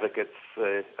of advocates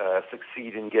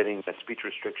succeed in getting a speech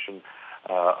restriction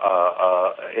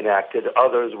enacted,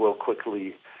 others will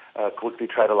quickly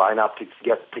try to line up to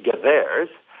get theirs.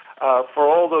 For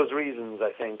all those reasons,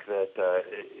 I think that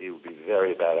it would be a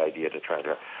very bad idea to try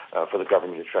to for the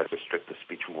government to try to restrict the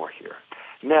speech more here.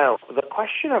 Now, the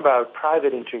question about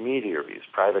private intermediaries,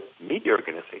 private media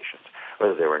organizations,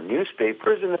 whether they were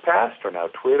newspapers in the past or now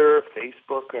Twitter,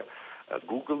 Facebook,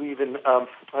 Google even,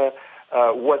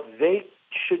 what they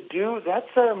should do,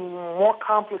 that's a more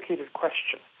complicated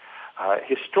question.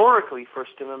 Historically,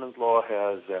 First Amendment law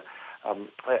has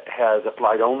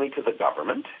applied only to the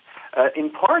government,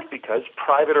 in part because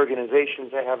private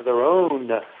organizations have their own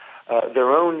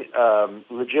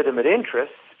legitimate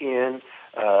interests in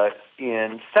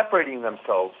separating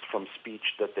themselves from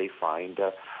speech that they find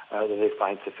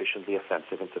sufficiently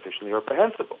offensive and sufficiently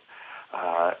reprehensible.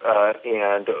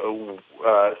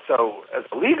 So, as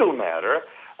a legal matter,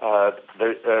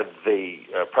 the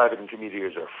private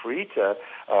intermediaries are free to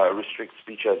restrict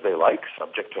speech as they like,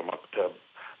 subject to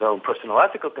their own personal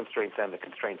ethical constraints and the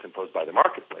constraints imposed by the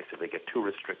marketplace. If they get too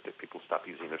restrictive, people stop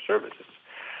using their services.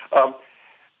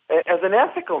 As an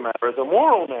ethical matter, as a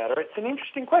moral matter, it's an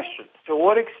interesting question. To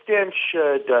what extent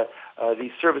should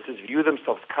these services view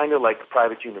themselves kind of like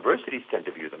private universities tend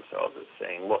to view themselves, as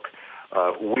saying, look,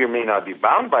 we may not be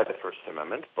bound by the First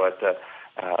Amendment, but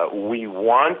we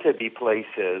want to be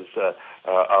places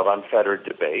of unfettered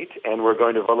debate, and we're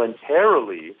going to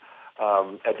voluntarily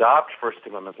adopt First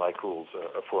Amendment-like rules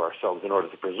for ourselves in order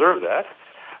to preserve that.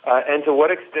 And to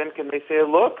what extent can they say,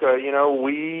 look,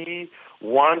 we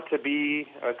want to be,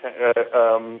 as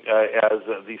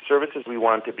these services, we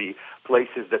want to be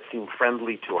places that seem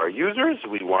friendly to our users.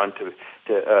 We want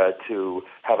to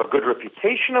have a good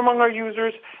reputation among our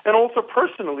users. And also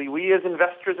personally, we as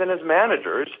investors and as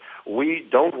managers, we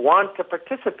don't want to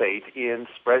participate in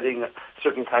spreading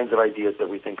certain kinds of ideas that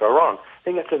we think are wrong. I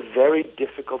think that's a very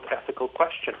difficult ethical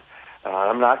question.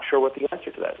 I'm not sure what the answer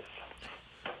to that is.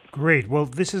 Great. Well,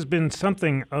 this has been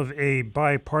something of a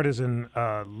bipartisan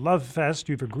love fest.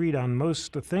 You've agreed on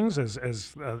most things,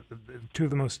 as two of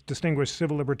the most distinguished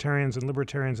civil libertarians and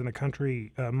libertarians in the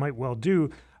country might well do.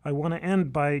 I want to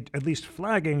end by at least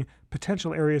flagging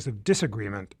potential areas of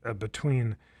disagreement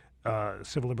between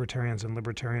civil libertarians and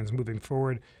libertarians moving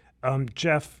forward.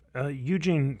 Jeff,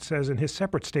 Eugene says in his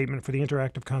separate statement for the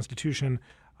Interactive Constitution,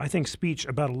 I think speech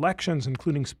about elections,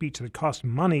 including speech that costs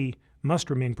money,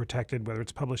 must remain protected, whether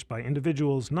it's published by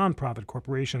individuals, nonprofit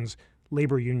corporations,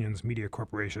 labor unions, media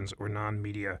corporations, or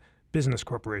non-media business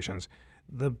corporations.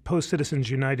 The post-Citizens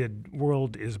United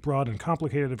world is broad and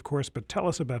complicated, of course, but tell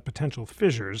us about potential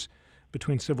fissures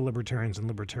between civil libertarians and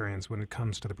libertarians when it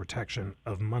comes to the protection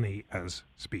of money as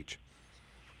speech.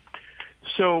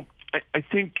 So I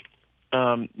think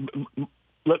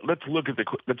let's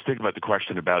think about the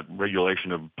question about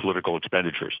regulation of political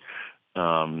expenditures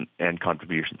and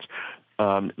contributions.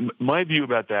 My view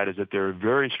about that is that there are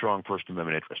very strong First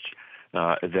Amendment interests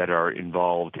that are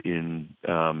involved in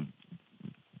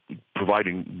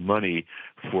providing money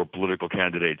for political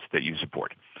candidates that you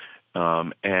support.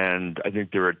 And I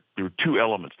think there are two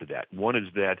elements to that. One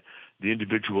is that the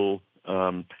individual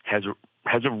has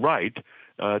a right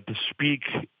to speak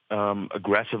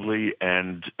aggressively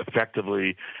and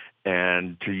effectively,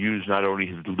 and to use not only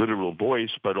his literal voice,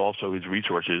 but also his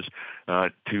resources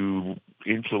to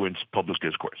influence public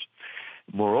discourse.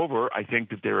 Moreover, I think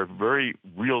that there are very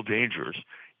real dangers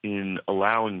in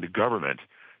allowing the government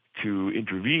to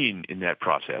intervene in that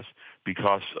process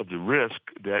because of the risk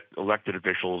that elected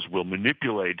officials will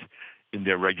manipulate in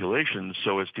their regulations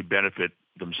so as to benefit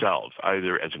themselves,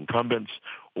 either as incumbents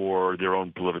or their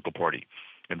own political party.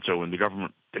 And so when the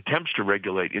government attempts to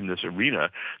regulate in this arena,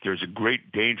 there's a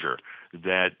great danger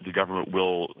that the government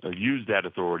will use that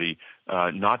authority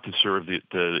not to serve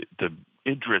the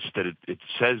interests that it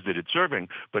says that it's serving,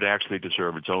 but actually to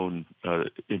serve its own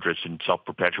interests in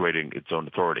self-perpetuating its own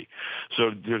authority.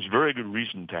 So there's very good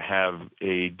reason to have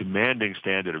a demanding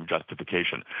standard of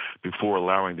justification before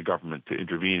allowing the government to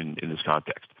intervene in this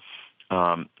context.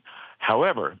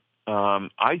 However,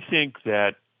 I think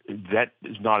that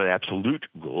is not an absolute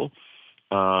rule.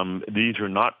 These are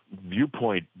not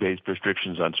viewpoint-based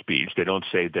restrictions on speech. They don't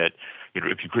say that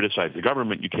if you criticize the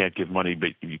government, you can't give money,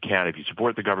 but you can if you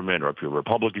support the government, or if you're a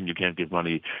Republican, you can't give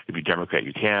money. If you're Democrat,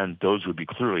 you can. Those would be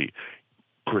clearly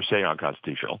per se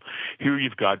unconstitutional. Here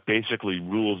you've got basically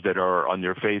rules that are on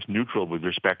their face neutral with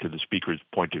respect to the speaker's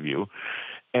point of view.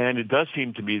 And it does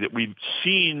seem to me that we've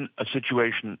seen a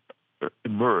situation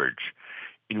emerge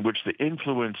in which the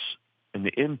influence and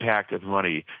the impact of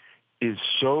money is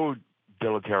so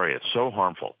deleterious, so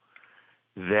harmful,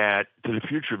 that to the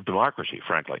future of democracy,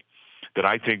 frankly, that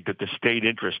I think that the state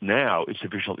interest now is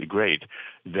sufficiently great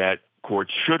that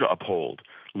courts should uphold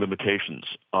limitations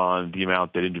on the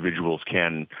amount that individuals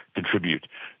can contribute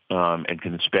and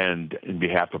can spend in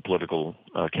behalf of political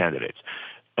candidates.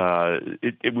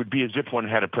 It would be as if one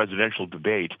had a presidential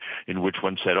debate in which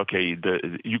one said, okay,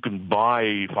 you can buy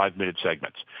 5-minute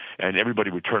segments, and everybody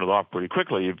would turn it off pretty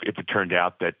quickly if it turned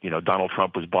out that Donald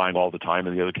Trump was buying all the time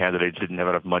and the other candidates didn't have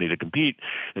enough money to compete,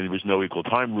 and there was no equal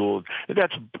time rule.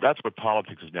 That's what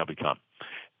politics has now become,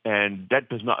 and that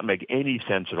does not make any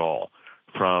sense at all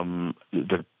from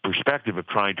the perspective of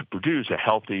trying to produce a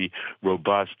healthy,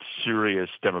 robust, serious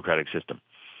democratic system.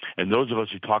 And those of us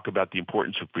who talk about the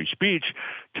importance of free speech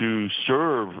to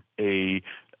serve a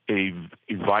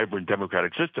vibrant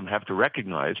democratic system have to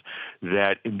recognize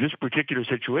that in this particular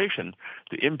situation,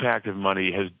 the impact of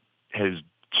money has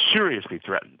seriously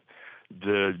threatened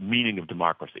the meaning of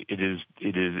democracy. It is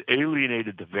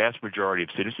alienated the vast majority of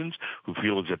citizens who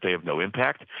feel as if they have no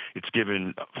impact. It's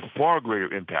given far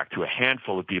greater impact to a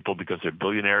handful of people because they're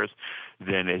billionaires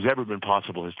than has ever been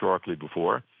possible historically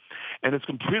before. And it's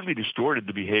completely distorted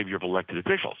the behavior of elected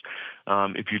officials.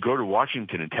 If you go to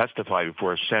Washington and testify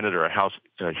before a Senate or a House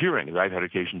hearing, as I've had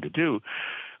occasion to do,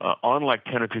 unlike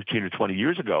 10 or 15 or 20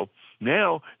 years ago,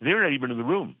 now they're not even in the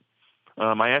room.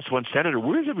 I asked one senator,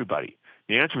 where's everybody?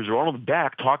 The answer is they're all in the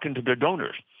back talking to their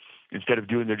donors instead of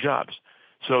doing their jobs.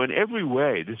 So in every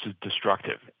way, this is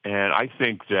destructive. And I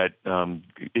think that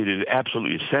it is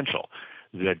absolutely essential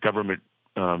that government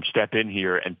step in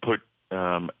here and put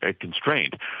a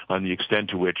constraint on the extent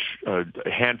to which a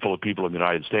handful of people in the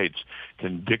United States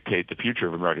can dictate the future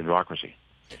of American democracy.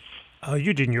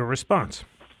 Eugene, your response.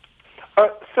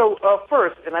 So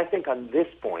first, and I think on this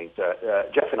point,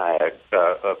 Jeff and I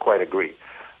quite agree.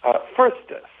 First,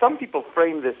 some people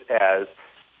frame this as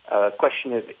a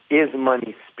question of, is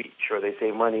money speech? Or they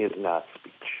say money is not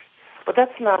speech. But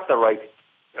that's not the right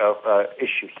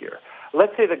issue here.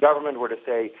 Let's say the government were to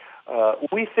say,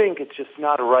 we think it's just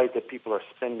not right that people are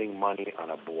spending money on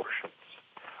abortions,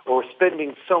 or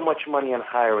spending so much money on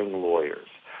hiring lawyers,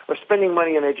 or spending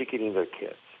money on educating their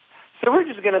kids. So we're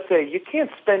just going to say you can't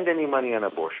spend any money on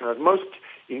abortion. At most,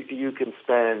 you can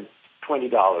spend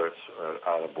 $20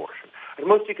 on abortion. At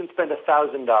most, you can spend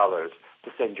 $1,000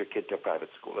 to send your kid to a private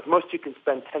school. At most, you can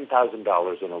spend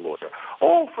 $10,000 on a lawyer,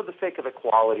 all for the sake of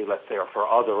equality, let's say, or for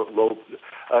other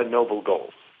noble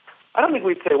goals. I don't think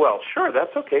we'd say, well, sure,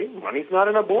 that's okay. Money's not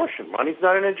an abortion. Money's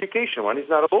not an education. Money's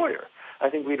not a lawyer. I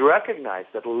think we'd recognize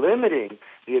that limiting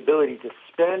the ability to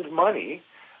spend money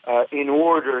in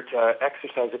order to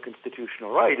exercise a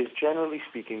constitutional right is, generally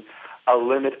speaking, a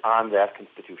limit on that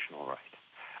constitutional right.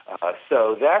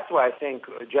 So that's why I think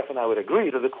Jeff and I would agree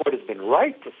that the court has been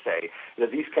right to say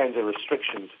that these kinds of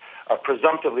restrictions are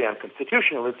presumptively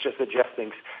unconstitutional. It's just that Jeff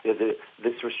thinks that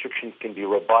this restriction can be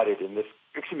rebutted, and this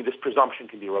presumption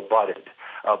can be rebutted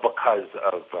because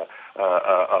of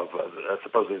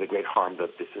supposedly the great harm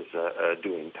that this is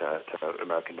doing to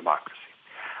American democracy.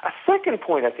 A second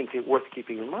point I think is worth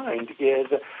keeping in mind is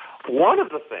one of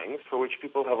the things for which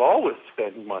people have always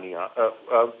spent money on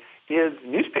is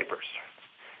newspapers.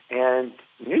 And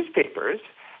newspapers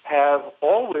have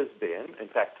always been, in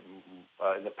fact,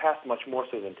 in the past much more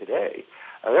so than today,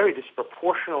 very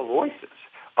disproportional voices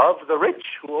of the rich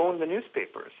who own the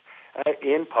newspapers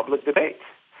in public debate.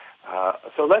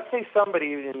 So let's say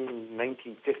somebody in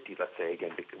 1950, let's say,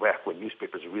 again, back when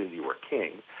newspapers really were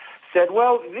king, said,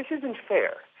 well, this isn't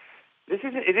fair.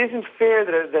 It isn't fair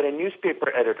that a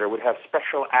newspaper editor would have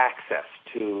special access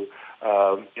to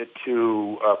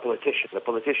politicians. A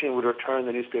politician would return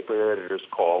the newspaper editor's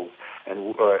calls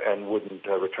and wouldn't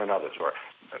return others, or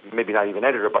maybe not even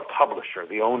editor, but publisher,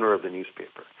 the owner of the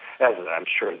newspaper. As I'm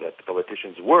sure that the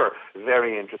politicians were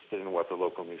very interested in what the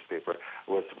local newspaper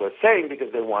was saying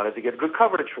because they wanted to get good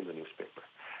coverage from the newspaper.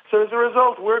 So as a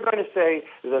result, we're going to say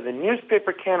that the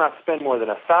newspaper cannot spend more than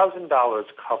 $1,000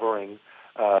 covering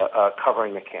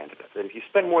a candidate. That if you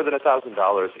spend more than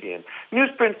 $1,000 in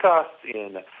newsprint costs,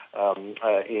 in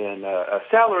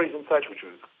salaries and such, which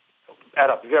would add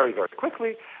up very, very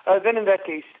quickly, then in that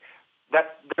case,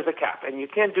 there's a cap, and you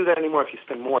can't do that anymore. If you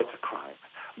spend more, it's a crime.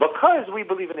 Because we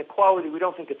believe in equality, we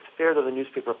don't think it's fair that the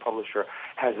newspaper publisher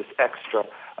has this extra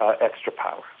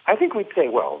power. I think we'd say,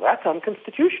 well, that's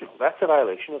unconstitutional. That's a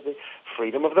violation of the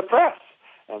freedom of the press.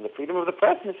 And the freedom of the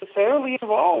press necessarily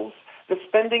involves the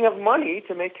spending of money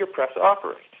to make your press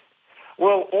operate.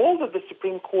 Well, all that the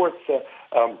Supreme Court's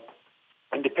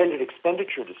independent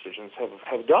expenditure decisions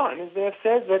have done is they have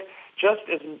said that just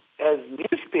as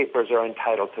newspapers are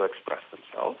entitled to express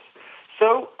themselves,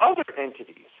 so other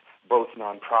entities, both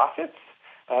nonprofits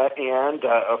and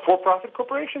for-profit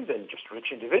corporations and just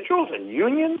rich individuals and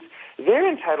unions, they're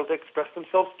entitled to express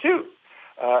themselves too.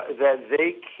 That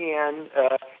they can,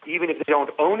 even if they don't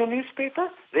own a newspaper,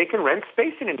 they can rent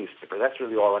space in a newspaper. That's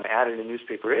really all an ad in a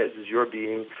newspaper is you're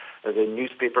being the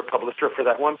newspaper publisher for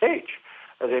that one page.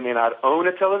 They may not own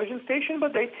a television station,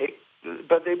 but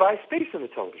they buy space in the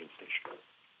television station.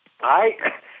 I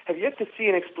have yet to see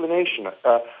an explanation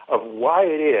of why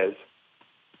it is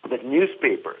that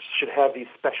newspapers should have these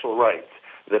special rights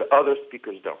that other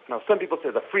speakers don't. Now, some people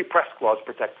say the Free Press Clause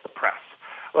protects the press.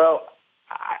 Well,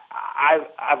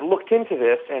 I've looked into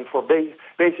this, and for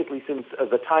basically since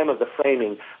the time of the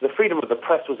framing, the freedom of the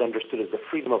press was understood as the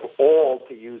freedom of all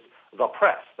to use the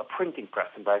press, the printing press,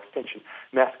 and by extension,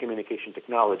 mass communication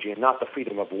technology, and not the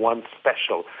freedom of one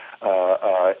special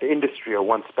industry or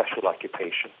one special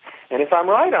occupation. And if I'm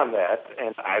right on that,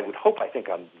 and I think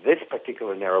on this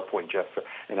particular narrow point, Jeff,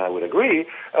 and I would agree,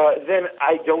 then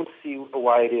I don't see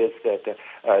why it is that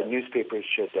newspapers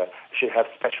should have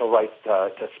special rights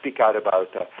to speak out about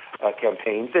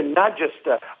campaigns, and not just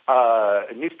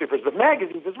newspapers, but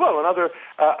magazines as well, and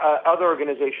other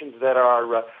organizations that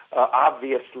are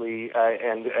obviously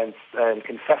and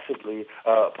confessedly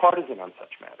partisan on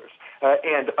such matters,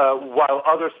 and while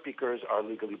other speakers are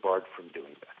legally barred from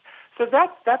doing that. So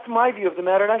that's my view of the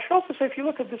matter. And I should also say, if you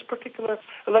look at this particular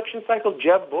election cycle,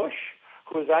 Jeb Bush,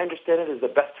 who, as I understand it, is the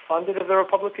best funded of the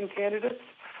Republican candidates,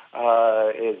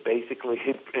 is basically,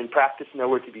 in practice,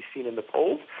 nowhere to be seen in the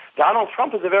polls. Donald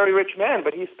Trump is a very rich man,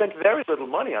 but he spent very little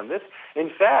money on this. In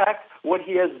fact, what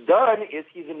he has done is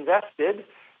he's invested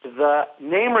the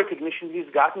name recognition he's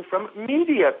gotten from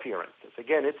media appearances.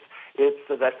 Again, it's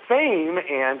that fame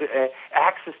and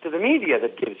access to the media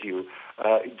that gives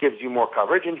you more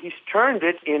coverage, and he's turned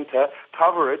it into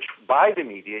coverage by the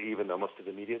media, even though most of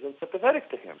the media is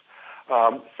unsympathetic to him.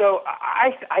 So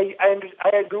I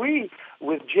agree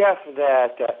with Jeff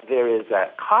that there is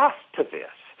a cost to this,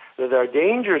 that there are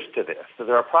dangers to this, that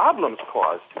there are problems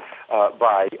caused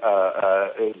by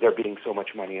there being so much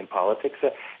money in politics,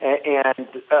 and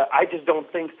I just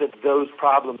don't think that those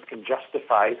problems can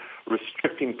justify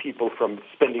restricting people from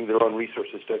spending their own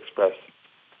resources to express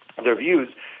their views,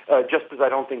 just as I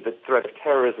don't think the threat of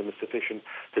terrorism is sufficient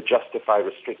to justify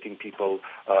restricting people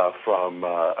from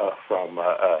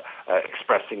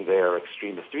expressing their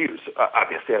extremist views.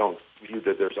 Obviously, I don't view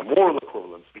that there's a moral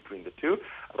equivalence between the two,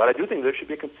 but I do think there should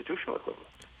be a constitutional equivalence.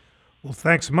 Well,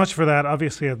 thanks so much for that.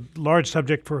 Obviously, a large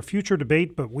subject for a future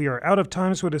debate, but we are out of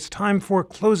time, so it is time for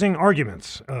closing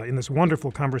arguments in this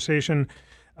wonderful conversation.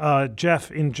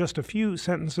 Jeff, in just a few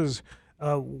sentences,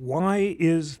 why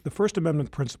is the First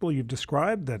Amendment principle you've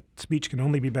described, that speech can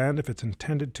only be banned if it's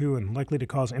intended to and likely to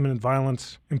cause imminent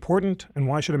violence, important, and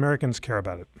why should Americans care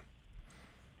about it?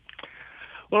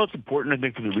 Well, it's important, I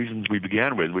think, for the reasons we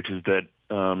began with, which is that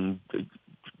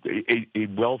a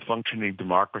well-functioning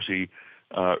democracy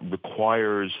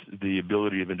requires the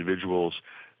ability of individuals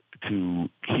to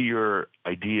hear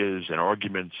ideas and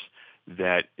arguments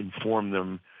that inform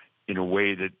them in a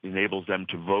way that enables them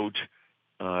to vote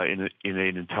in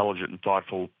an intelligent and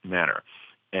thoughtful manner.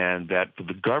 And that for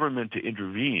the government to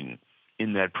intervene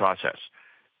in that process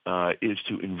is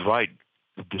to invite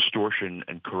distortion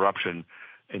and corruption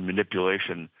and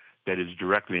manipulation that is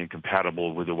directly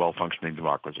incompatible with a well-functioning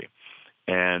democracy.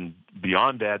 And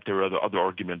beyond that, there are other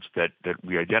arguments that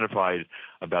we identified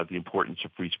about the importance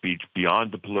of free speech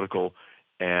beyond the political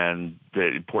and the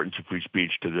importance of free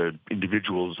speech to the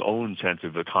individual's own sense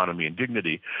of autonomy and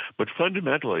dignity. But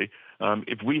fundamentally,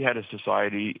 if we had a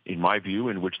society, in my view,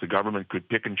 in which the government could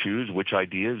pick and choose which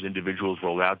ideas individuals were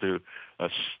allowed to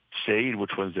say and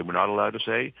which ones they were not allowed to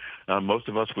say, most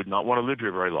of us would not want to live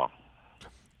here very long.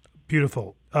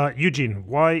 Beautiful. Eugene,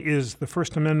 why is the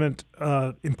First Amendment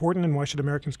important, and why should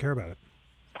Americans care about it?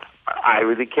 I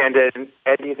really can't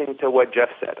add anything to what Jeff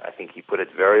said. I think he put it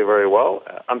very, very well.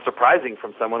 Unsurprising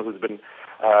from someone who's been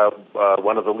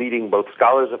one of the leading both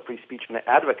scholars of free speech and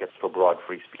advocates for broad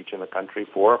free speech in the country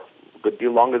for a good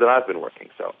deal longer than I've been working.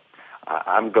 So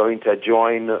I'm going to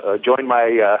join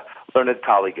my learned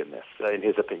colleague in this, in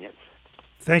his opinions.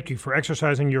 Thank you for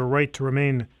exercising your right to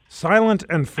remain silent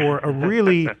and for a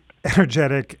really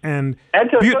energetic and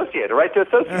to associate, a right to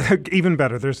associate. Even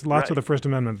better. There's lots of the First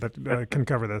Amendment that can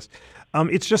cover this.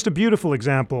 It's just a beautiful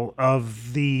example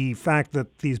of the fact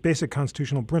that these basic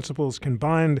constitutional principles can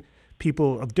bind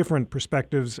people of different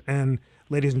perspectives. And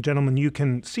ladies and gentlemen, you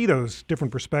can see those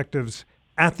different perspectives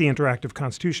at the Interactive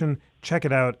Constitution. Check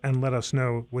it out and let us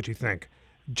know what you think.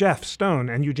 Jeff Stone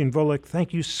and Eugene Volokh,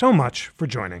 thank you so much for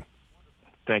joining.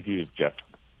 Thank you, Jeff.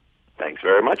 Thanks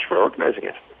very much for organizing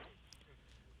it.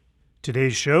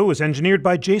 Today's show was engineered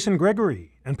by Jason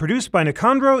Gregory and produced by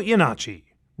Nicandro Iannacci.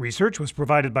 Research was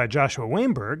provided by Joshua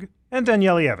Weinberg and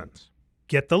Danielle Evans.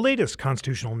 Get the latest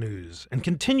constitutional news and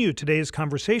continue today's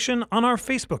conversation on our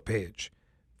Facebook page,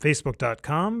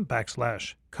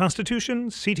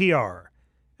 facebook.com/ConstitutionCTR,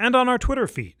 and on our Twitter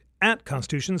feed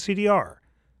 @ConstitutionCTR.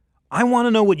 I want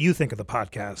to know what you think of the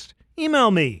podcast.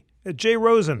 Email me at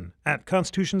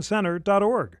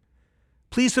jrosen@constitutioncenter.org.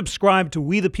 Please subscribe to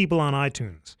We the People on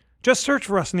iTunes. Just search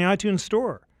for us in the iTunes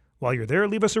store. While you're there,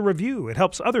 leave us a review. It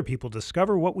helps other people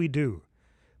discover what we do.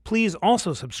 Please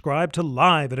also subscribe to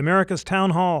Live at America's Town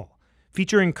Hall,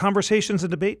 featuring conversations and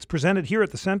debates presented here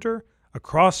at the Center,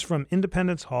 across from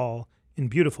Independence Hall in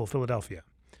beautiful Philadelphia.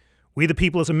 We the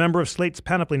People is a member of Slate's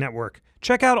Panoply Network.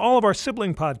 Check out all of our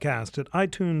sibling podcasts at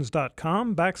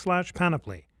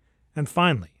itunes.com/panoply. And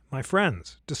finally, my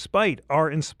friends, despite our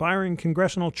inspiring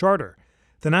congressional charter,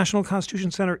 the National Constitution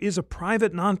Center is a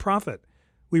private nonprofit.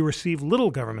 We receive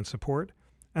little government support,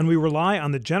 and we rely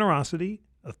on the generosity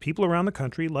of people around the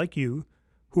country like you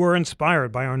who are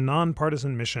inspired by our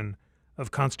nonpartisan mission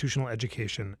of constitutional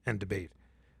education and debate.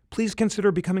 Please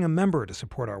consider becoming a member to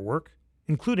support our work,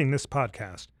 including this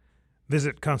podcast.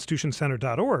 Visit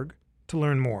constitutioncenter.org to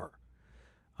learn more.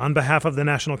 On behalf of the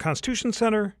National Constitution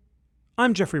Center,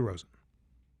 I'm Jeffrey Rosen.